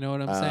neck. You know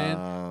what I'm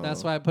saying?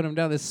 That's why I put him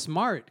down. It's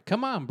smart.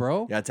 Come on,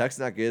 bro. Yeah, text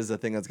neck is a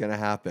thing that's gonna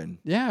happen.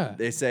 Yeah.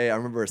 They say I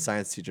remember a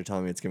science teacher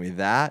telling me it's gonna be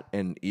that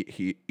and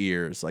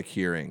ears, like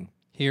hearing.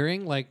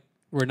 Hearing, like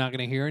we're not going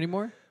to hear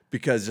anymore?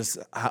 Because just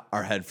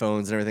our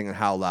headphones and everything and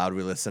how loud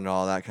we listen to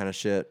all that kind of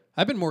shit.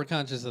 I've been more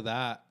conscious of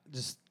that,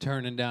 just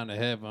turning down the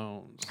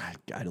headphones.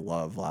 I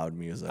love loud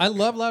music. I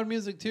love loud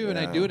music too, and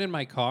I Yeah. do it in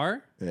my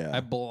car. Yeah. I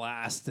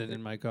blast it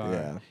in my car.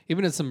 Yeah.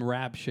 Even if some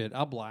rap shit,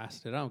 I'll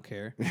blast it. I don't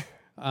care.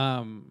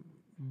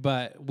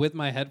 But with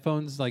my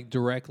headphones like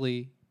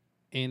directly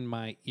in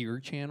my ear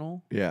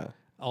channel, Yeah.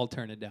 I'll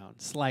turn it down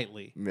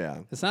slightly. Yeah.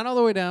 It's not all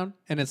the way down,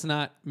 and it's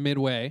not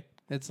midway.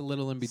 It's a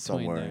little in between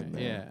Somewhere there. in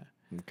there.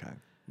 Yeah. Okay.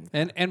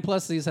 And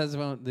plus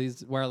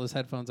these wireless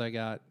headphones I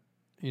got,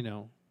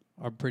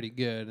 are pretty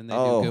good, and they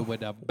Oh. do good with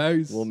that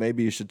bass. Well,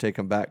 maybe you should take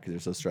them back because you're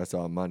so stressed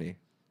out on money.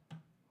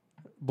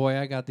 Boy,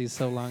 I got these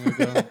so long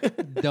ago.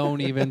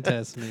 Don't even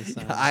test me,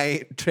 son. I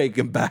ain't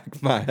taking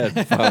back my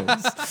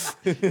headphones.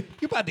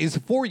 You bought these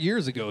 4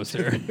 years ago,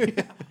 sir.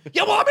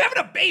 Yeah, well, I'm having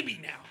a baby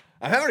now.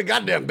 I haven't a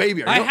goddamn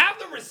baby. I have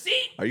the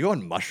receipt. Are you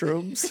on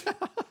mushrooms?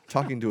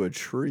 Talking to a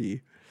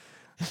tree.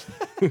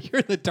 You're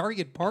in the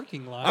Target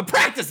parking lot. I'm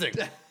practicing.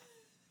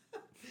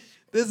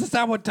 This is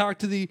how I talk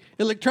to the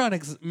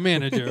electronics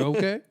manager,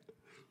 okay?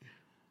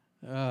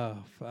 Oh,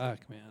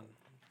 fuck, man.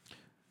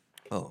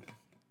 Oh,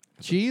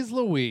 Jeez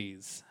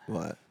Louise.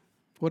 what?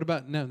 What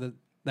about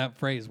that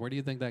phrase? Where do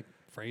you think that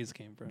phrase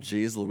came from?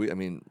 Jeez, Louise. I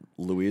mean,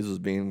 Louise was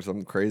being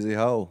some crazy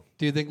hoe.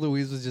 Do you think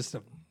Louise was just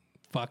a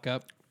fuck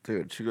up?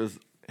 Dude, she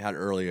had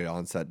early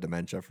onset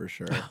dementia for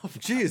sure.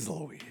 Jeez,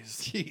 Louise.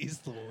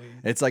 Jeez Louise.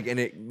 It's like, and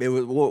it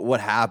was what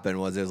happened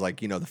was it was like,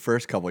 the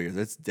first couple of years,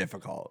 it's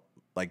difficult,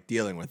 like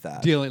dealing with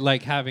that.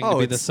 Having to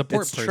be the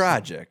support it's person.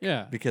 tragic.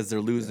 Yeah. Because they're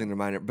losing their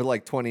mind. But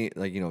like 20,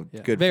 Yeah.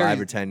 good Very-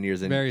 5 or 10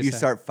 years in, very you sad.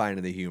 start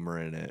finding the humor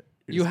in it.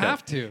 You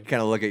have to.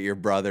 Kind of look at your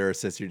brother or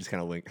sister, you just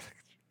kind of wink.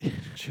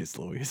 Jeez,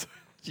 Louise.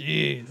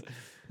 Jeez.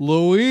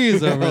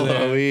 Louise over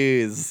there.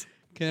 Louise.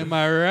 Am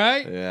I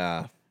right?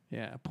 Yeah.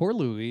 Yeah, poor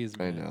Louise,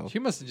 man. know. She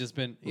must have just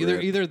been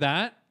Rip. either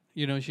that,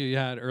 she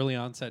had early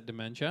onset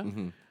dementia,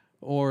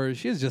 or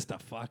she's just a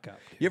fuck up.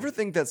 You ever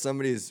think that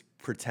somebody's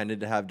pretended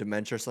to have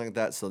dementia or something like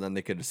that so then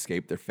they could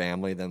escape their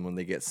family? Then when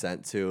they get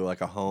sent to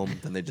like a home,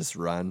 then they just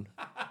run?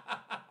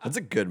 That's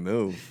a good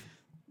move.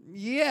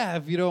 Yeah,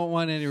 if you don't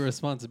want any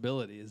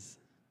responsibilities.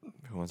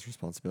 Who wants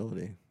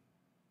responsibility?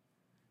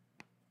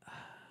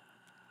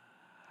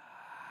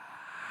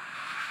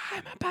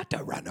 I'm about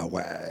to run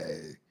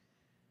away.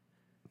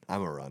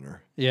 I'm a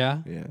runner.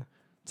 Yeah, Yeah.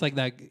 it's like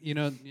that.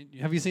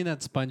 Have you seen that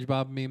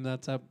SpongeBob meme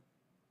that's up?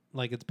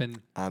 Like it's been.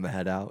 I'm a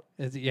head out.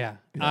 Yeah.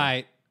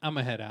 I'm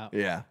gonna head out.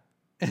 Yeah.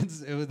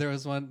 There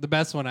was one. The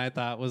best one I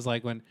thought was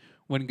like when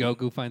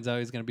Goku finds out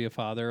he's gonna be a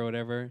father or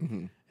whatever,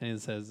 and he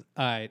says,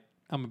 "All right,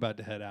 I'm about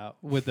to head out."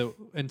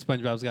 And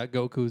SpongeBob's got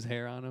Goku's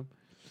hair on him.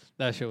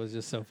 That shit was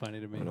just so funny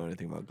to me. I don't know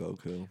anything about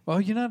Goku. Oh,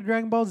 you're not a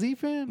Dragon Ball Z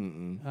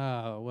fan?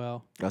 Oh,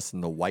 well. Us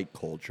in the white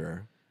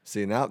culture.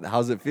 See, now,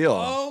 how's it feel?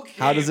 Okay,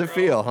 How does it bro.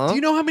 feel, huh? Do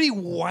you know how many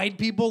white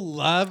people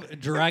love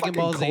Dragon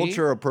Ball Z?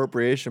 Culture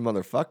appropriation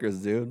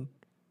motherfuckers, dude.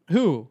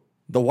 Who?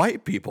 The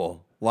white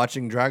people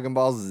watching Dragon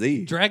Ball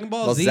Z. Dragon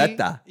Ball Z?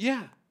 Zeta.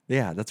 Yeah.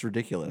 Yeah, that's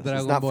ridiculous. Dragon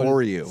It's not Ball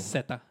for you.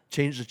 Zeta.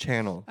 Change the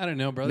channel. I don't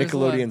know, bro. There's a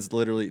lot- Nickelodeon's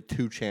literally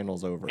 2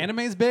 channels over.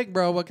 Anime's big,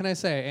 bro. What can I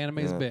say?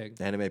 Anime's Yeah.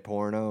 big. Anime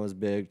porno is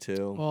big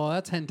too. Well,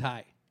 that's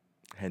hentai.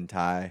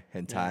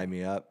 Hentai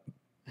me up.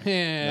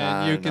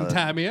 And you can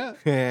tie me up.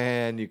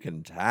 And you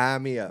can tie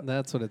me up.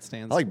 That's what it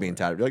stands I like for. being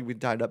tied up. You like being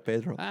tied up,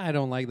 Pedro? I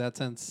don't like that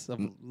sense of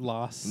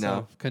loss No.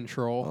 of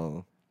control.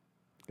 Oh,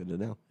 good to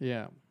know.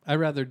 Yeah. I'd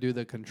rather do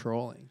the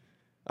controlling.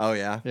 Oh,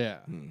 yeah? Yeah.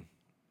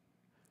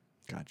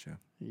 Gotcha.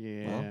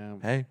 Yeah. Well,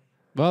 hey.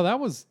 Well, that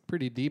was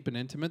pretty deep and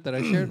intimate that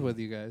I shared with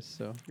you guys.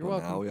 So you're Well,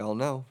 welcome. now we all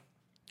know.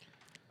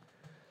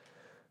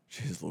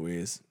 Jeez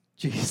Louise.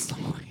 Jeez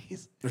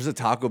Louise. There's a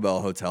Taco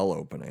Bell hotel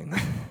opening.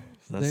 That's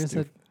There's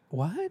stupid. a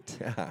what?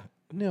 Yeah.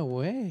 No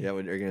way. Yeah, are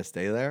you going to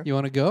stay there? You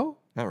want to go?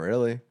 Not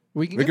really.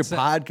 We can We get could se-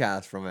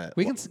 podcast from it.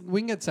 we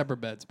can get separate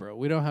beds, bro.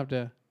 We don't have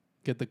to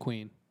get the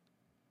queen.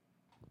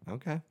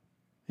 Okay.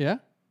 Yeah?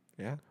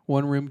 Yeah.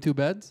 1 room, 2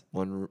 beds?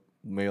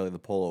 Merely the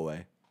pull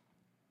away.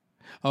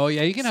 Oh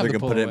yeah, you can So have we the can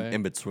put pull it away.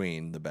 in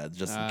between the beds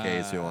just in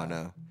case you want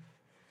to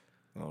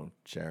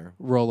share.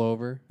 Roll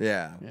over.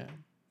 Yeah. Yeah.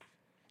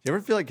 You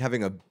ever feel like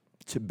having a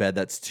bed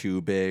that's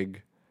too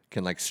big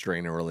can like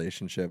strain a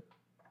relationship?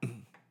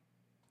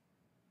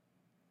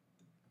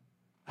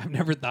 I've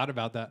never thought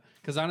about that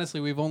because honestly,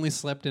 we've only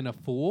slept in a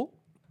fool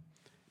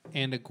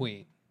and a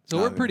queen, so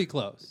we're Okay. pretty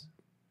close.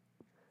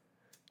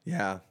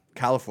 Yeah.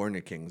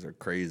 California kings are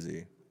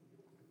crazy.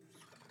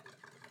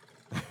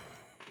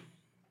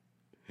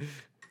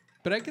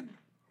 But I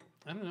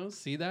don't know,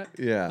 see that?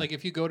 Yeah. Like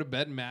if you go to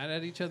bed mad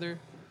at each other.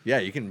 Yeah,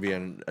 you can be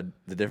on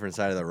the different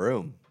side of the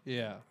room.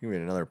 Yeah. You can be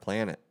on another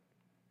planet.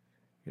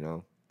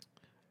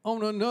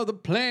 On another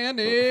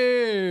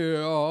planet.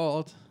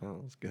 Oh,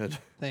 that's good.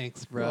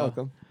 Thanks, You're bro.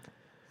 welcome.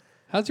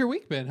 How's your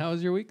week been? How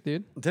was your week,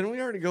 dude? Didn't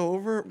we already go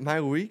over my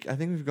week? I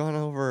think we've gone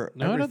over.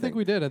 No, I don't think everything.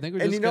 we did. I think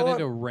we And just you know got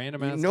what? into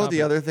random ass You know the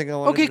topics. other thing I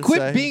wanted Okay, to quit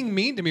say? being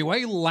mean to me. Why are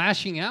you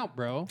lashing out,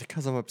 bro?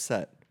 Because I'm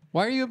upset.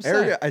 Why are you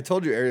upset? I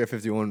told you Area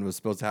 51 was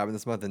supposed to happen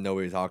this month, and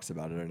nobody talks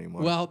about it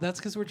anymore. Well, that's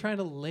because we're trying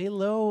to lay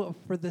low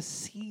for the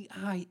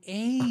CIA.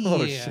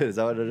 Oh, shit. Is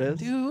that what it is?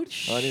 Dude,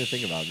 I didn't even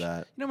think about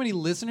that. You know how many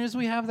listeners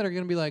we have that are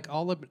going to be like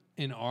all up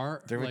in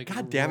our... They're like,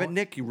 God damn it,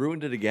 Nick, you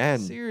ruined it again.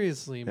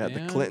 Seriously, man.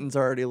 Yeah, the Clintons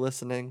are already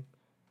listening.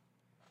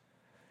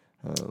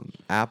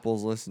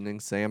 Apple's listening.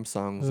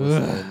 Samsung's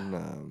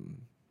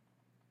listening.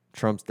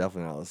 Trump's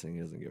definitely not listening.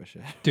 He doesn't give a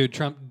shit. Dude,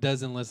 Trump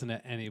doesn't listen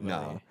to anybody.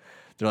 No.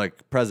 They're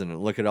like,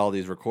 President, look at all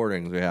these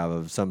recordings we have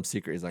of some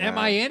secret. He's like, Am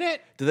I in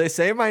it? Do they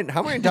say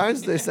how many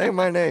times do they say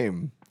my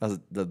name? That's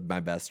my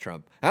best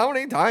Trump. How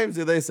many times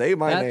do they say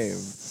my name?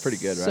 Pretty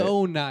good, right?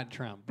 So not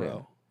Trump, bro.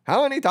 Yeah.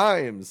 How many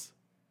times?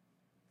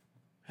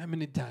 How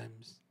many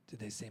times did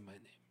they say my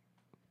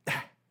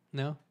name?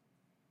 No?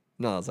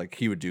 No, it's like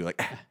he would do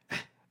like...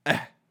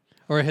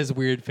 Or his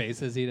weird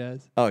faces he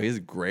does. Oh, he's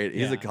great.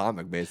 He's Yeah. a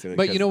comic, basically.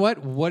 But you know what?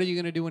 What are you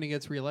going to do when he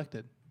gets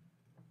reelected?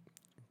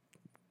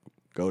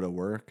 Go to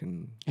work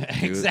and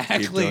Exactly.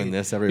 keep doing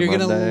this every you're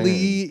Monday. Gonna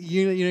lead,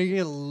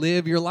 you're gonna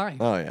live your life.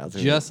 Oh yeah,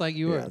 just like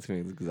you were. Yeah, it's gonna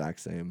be the exact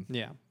same.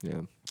 Yeah.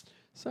 Yeah.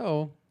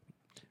 So,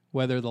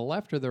 whether the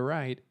left or the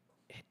right,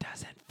 it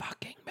doesn't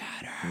fucking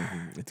matter.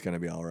 Mm-hmm. It's gonna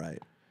be all right.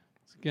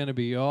 It's gonna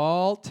be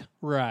alt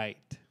right.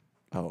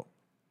 Oh.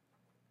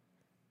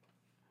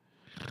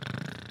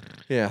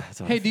 Yeah.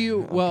 Hey, do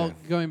you? Okay. Well,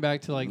 going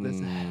back to like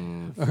this,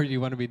 or do you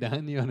want to be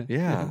done? You want to?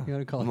 Yeah. You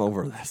want to call? I'm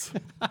over this.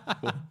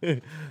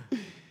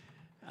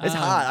 It's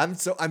hot.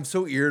 I'm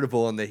so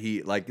irritable in the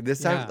heat. Like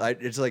this time, Yeah.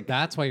 it's like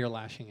That's why you're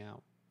lashing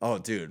out. oh,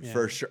 dude, Yeah.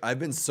 for sure. I've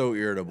been so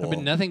irritable. I've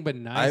been nothing but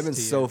nice. I've been to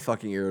so you.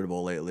 fucking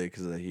irritable lately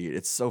because of the heat.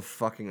 It's so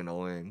fucking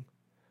annoying.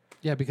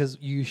 Yeah, because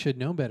you should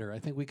know better. I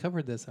think we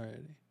covered this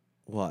already.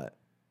 What?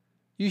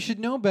 You should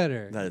know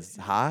better. That it's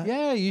hot?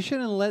 Yeah, you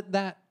shouldn't let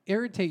that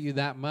irritate you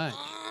that much.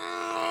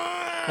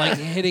 Like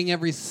hitting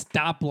every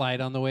stoplight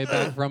on the way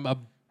back from a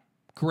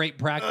great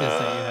practice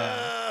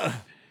that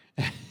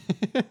you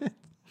had.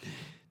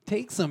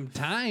 Take some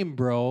time,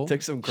 bro.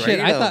 Take some Shit,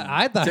 I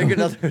Kratom. thought Take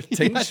another Yeah,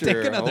 tincture,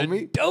 take another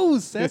homie.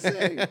 dose.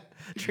 Sensei.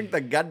 Drink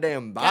the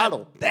goddamn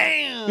bottle.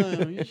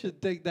 Damn, you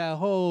should take that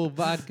whole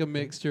vodka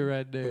mixture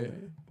right there.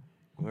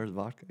 Where's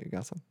vodka? You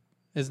got some?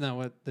 Isn't that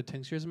what the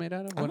tincture is made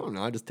out of? I don't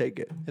know. I just take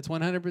it. It's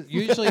 100%.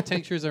 Usually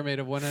tinctures are made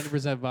of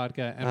 100%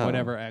 vodka and Oh.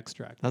 whatever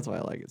extract. That's why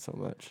I like it so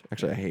much.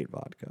 Actually, I hate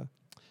vodka.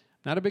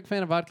 Not a big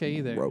fan of vodka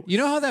either. Gross. You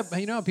know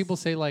how people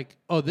say like,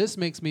 "Oh, this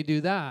makes me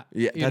do that."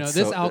 Yeah, you know,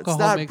 this alcohol it's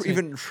not makes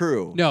even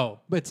true. No,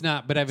 but it's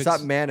not. But I've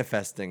Stop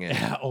manifesting it.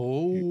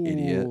 oh, you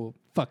idiot.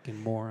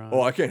 fucking moron.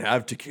 Oh, I can't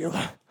have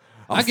tequila.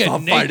 I get I'll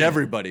fight naked.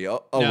 everybody.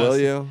 Oh, No, will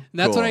see, you? and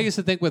that's what Cool. I used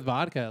to think with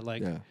vodka.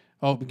 Like, Yeah.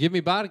 oh, give me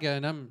vodka,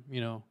 and I'll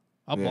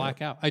Yeah.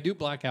 black out. I do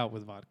black out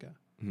with vodka.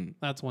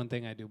 That's one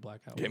thing I do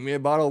black out. Give me a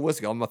bottle of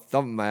whiskey. I'm gonna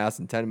thump my ass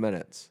in 10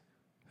 minutes.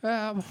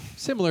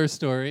 Similar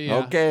story. Yeah.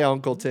 Okay,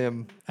 Uncle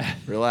Tim,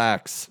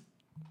 relax.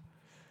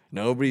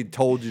 Nobody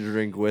told you to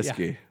drink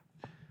whiskey.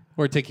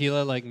 Or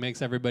tequila like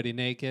makes everybody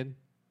naked.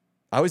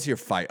 I was here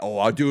fight.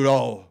 Oh, dude.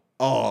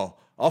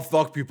 I'll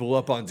fuck people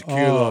up on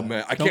tequila, Oh,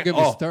 man. I don't can't. get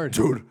me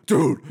started.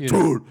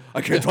 Dude.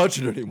 I can't touch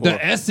it anymore.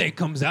 The essay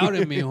comes out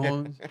in me,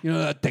 Holmes. You know,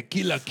 that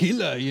tequila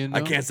killer, you know.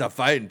 I can't stop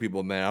fighting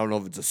people, man. I don't know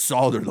if it's a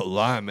salt or the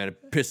lime, man.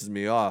 It pisses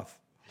me off.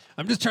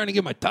 I'm just trying to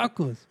get my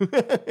tacos.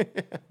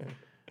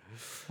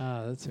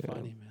 That's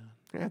funny, man.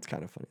 Yeah, it's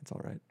kind of funny. It's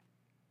all right.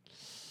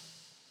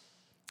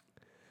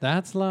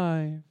 That's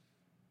life.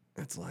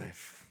 It's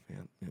life.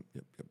 Yep.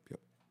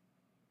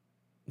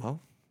 Well,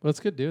 Well, it's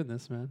good doing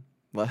this, man.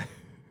 what?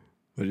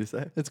 What did you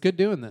say? It's good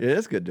doing this. It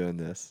is good doing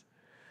this.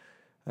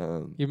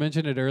 You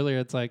mentioned it earlier.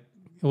 It's like,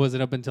 was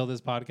it up until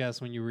this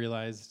podcast when you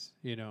realized,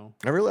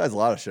 I realized a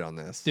lot of shit on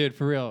this. dude,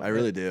 for real. I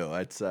really do.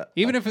 It's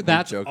Even if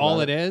that's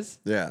all it is,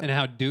 Yeah. and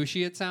how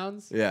douchey it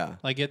sounds, Yeah.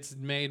 like it's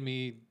made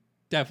me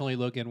definitely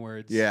look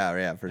inwards.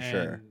 Yeah, for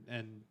sure.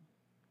 And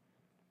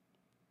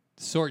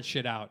sort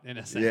shit out in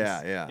a sense.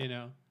 Yeah. You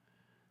know?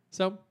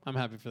 So I'm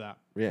happy for that.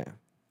 Yeah.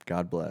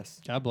 God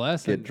bless. God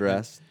bless. Get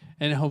dressed.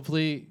 And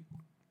hopefully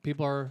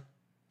people are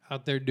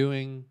out there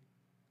doing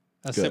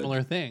a Good.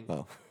 similar thing.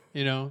 Oh.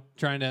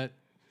 Trying to,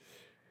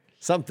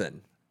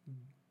 Something.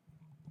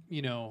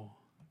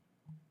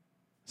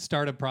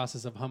 start a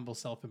process of humble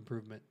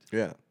self-improvement.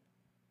 Yeah.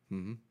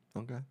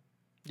 Okay.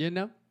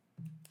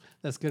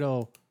 That's good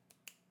old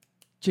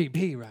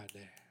GP right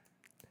there.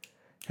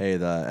 Hey,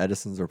 the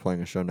Edisons are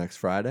playing a show next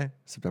Friday,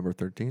 September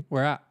 13th,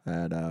 We're at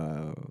at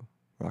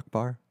Rock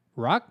Bar,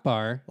 Rock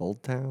Bar.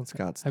 Old Town,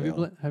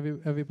 Scottsdale. Have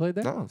you played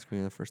there? No, it's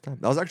gonna be the first time.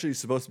 That was actually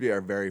supposed to be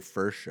our very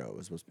first show. It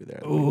was supposed to be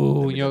there.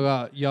 Ooh,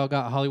 y'all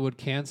got Hollywood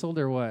canceled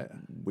or what?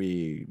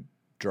 We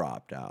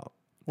dropped out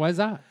Why is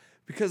that?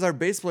 because our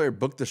bass player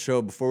booked the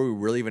show before we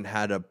really even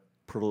had a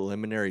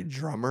preliminary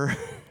drummer.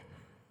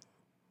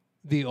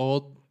 The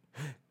old.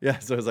 Yeah,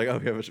 so it's like,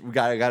 okay, we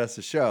got us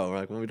a show. We're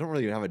like, well, we don't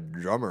really even have a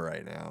drummer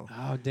right now.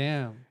 Oh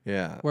damn.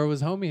 Yeah, Where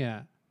was Homie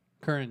at?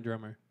 Current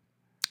drummer.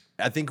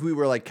 I think we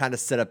were like kind of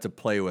set up to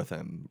play with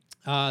him.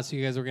 So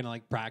you guys were gonna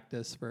like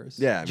practice first.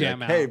 Yeah. Jam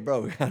like, out. hey,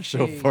 bro, we got a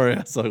show Hey. for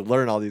you. So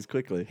learn all these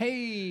quickly.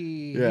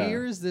 Hey, Yeah.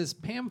 here's this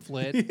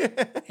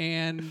pamphlet,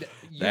 and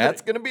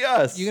That's going to be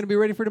us. you're gonna be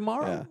ready for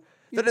tomorrow.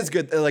 Yeah. That is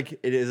good. Like,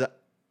 it is,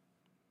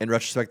 in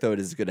retrospect, though, it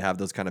is good to have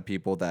those kind of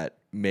people that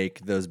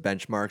make those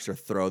benchmarks or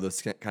throw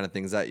those kind of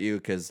things at you,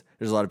 because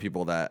there's a lot of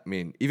people that, I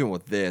mean, even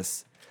with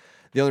this,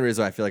 the only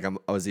reason I feel like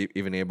I was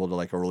even able to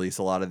like release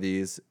a lot of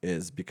these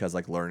is because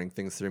like learning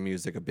things through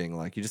music of being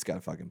like, you just got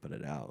to fucking put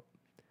it out.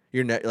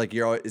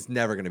 It's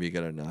never going to be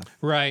good enough.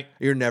 Right.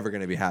 You're never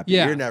going to be happy.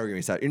 Yeah. You're never going to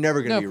be sad. You're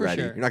never going to be for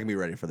ready. sure. You're not going to be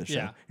ready for the show.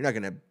 Yeah. You're not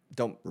going to,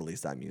 don't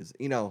release that music.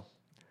 You know?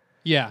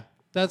 Yeah,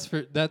 that's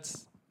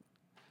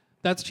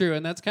true,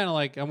 and that's kind of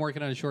like I'm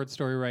working on a short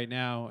story right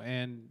now,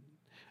 and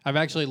I've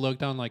actually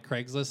looked on like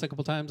Craigslist a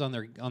couple times on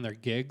their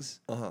gigs.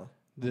 Uh-huh.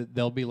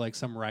 There'll be like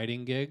some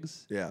writing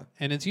gigs. Yeah.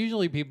 And it's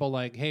usually people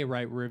like, hey,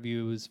 write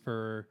reviews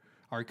for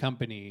our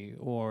company,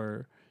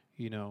 or,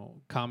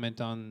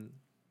 comment on,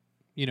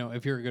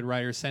 if you're a good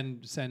writer,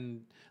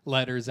 send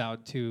letters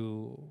out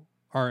to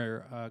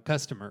our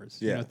customers,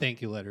 Yeah.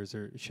 thank you letters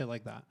or shit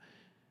like that.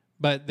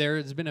 But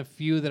there's been a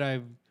few that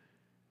I've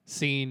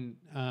seen,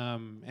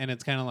 and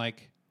it's kind of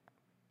like,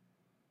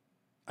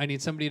 I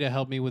need somebody to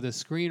help me with a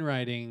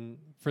screenwriting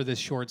for this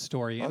short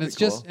story, and That'd it's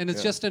be just cool.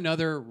 just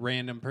another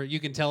random. You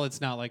can tell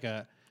it's not like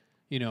a,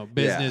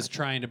 business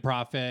trying to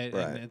profit,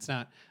 Right. and it's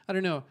not. I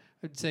don't know.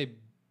 I'd say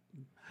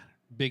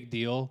big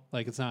deal.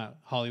 Like it's not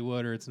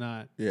Hollywood, or it's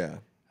not. Yeah.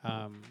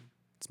 Um,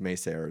 It's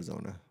Mesa,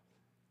 Arizona.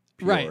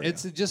 right. Peoria.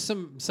 It's just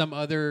some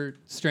other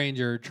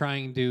stranger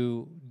trying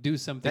to do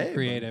something Hey,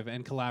 creative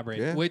and collaborate,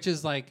 Yeah. which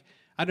is like,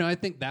 I don't know. I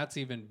think that's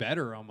even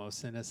better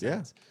almost in a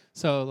sense.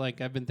 So like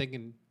I've been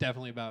thinking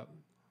definitely about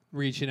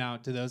reaching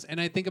out to those,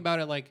 and I think about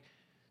it like,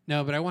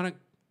 no, but I want to,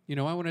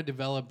 I want to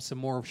develop some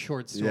more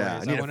short stories. Yeah,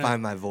 I need to wanna,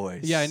 find my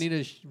voice. Yeah, I need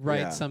to write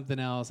Yeah. something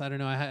else. I don't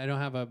know. I don't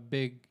have a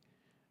big.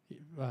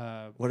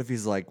 What if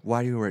he's like,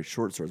 why do you write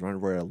short stories? Why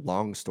don't you write a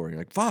long story? You're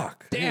like,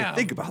 fuck. I Damn. didn't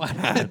think about I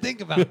didn't that.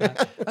 think about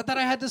that. I thought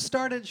I had to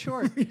start it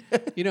short.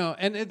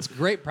 And it's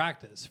great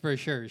practice for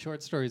sure.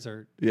 Short stories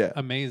are Yeah.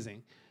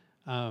 amazing.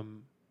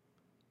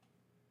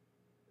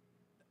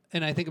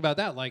 And I think about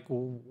that, like,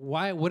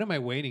 why? What am I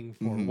waiting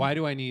for? Why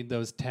do I need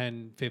those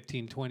 10,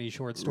 15, 20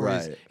 short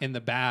stories Right. in the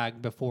bag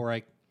before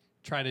I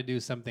try to do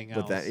something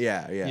else? But that,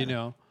 yeah.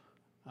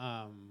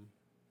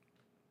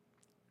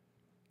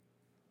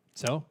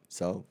 So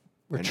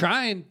we're and-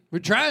 trying,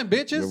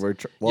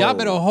 bitches. Whoa. Y'all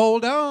better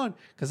hold on,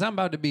 because I'm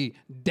about to be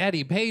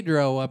Daddy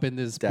Pedro up in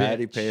this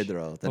Daddy bitch.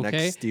 Pedro, the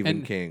next Stephen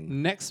And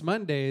King. Next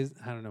Mondays,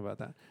 I don't know about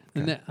that.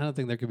 Okay. I don't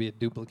think there could be a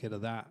duplicate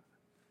of that.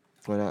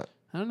 Why not?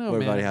 I don't know,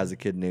 Everybody man. has a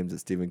kid named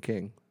Stephen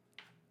King.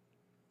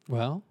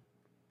 Well,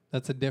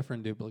 that's a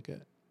different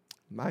duplicate.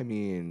 I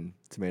mean,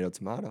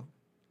 tomato.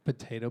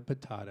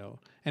 Potato.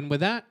 And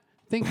with that,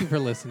 thank you for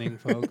listening,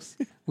 folks.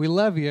 We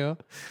love you.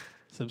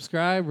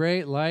 Subscribe,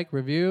 rate, like,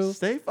 review.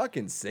 Stay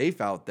fucking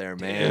safe out there,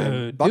 man.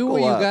 Dude, Buckle do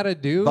what up. you gotta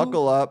do.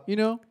 Buckle up.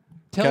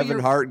 Tell Kevin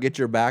your Hart, get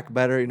your back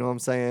better. You know what I'm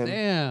saying?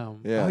 Damn.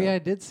 Yeah. Oh yeah, I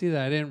did see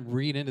that. I didn't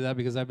read into that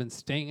because I've been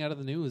staying out of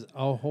the news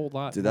a whole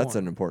lot. Dude, that's more.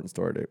 an important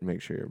story to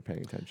make sure you're paying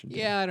attention to.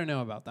 Yeah, I don't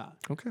know about that.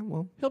 Okay,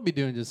 well. He'll be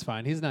doing just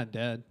fine. He's not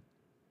dead.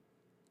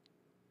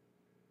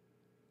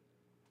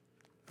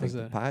 I think What's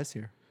the that? pie's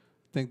here.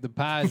 Think the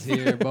pie's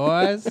here,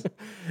 boys. All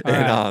And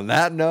right. on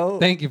that note,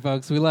 Thank you,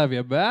 folks. We love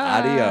you. Bye.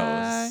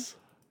 adios.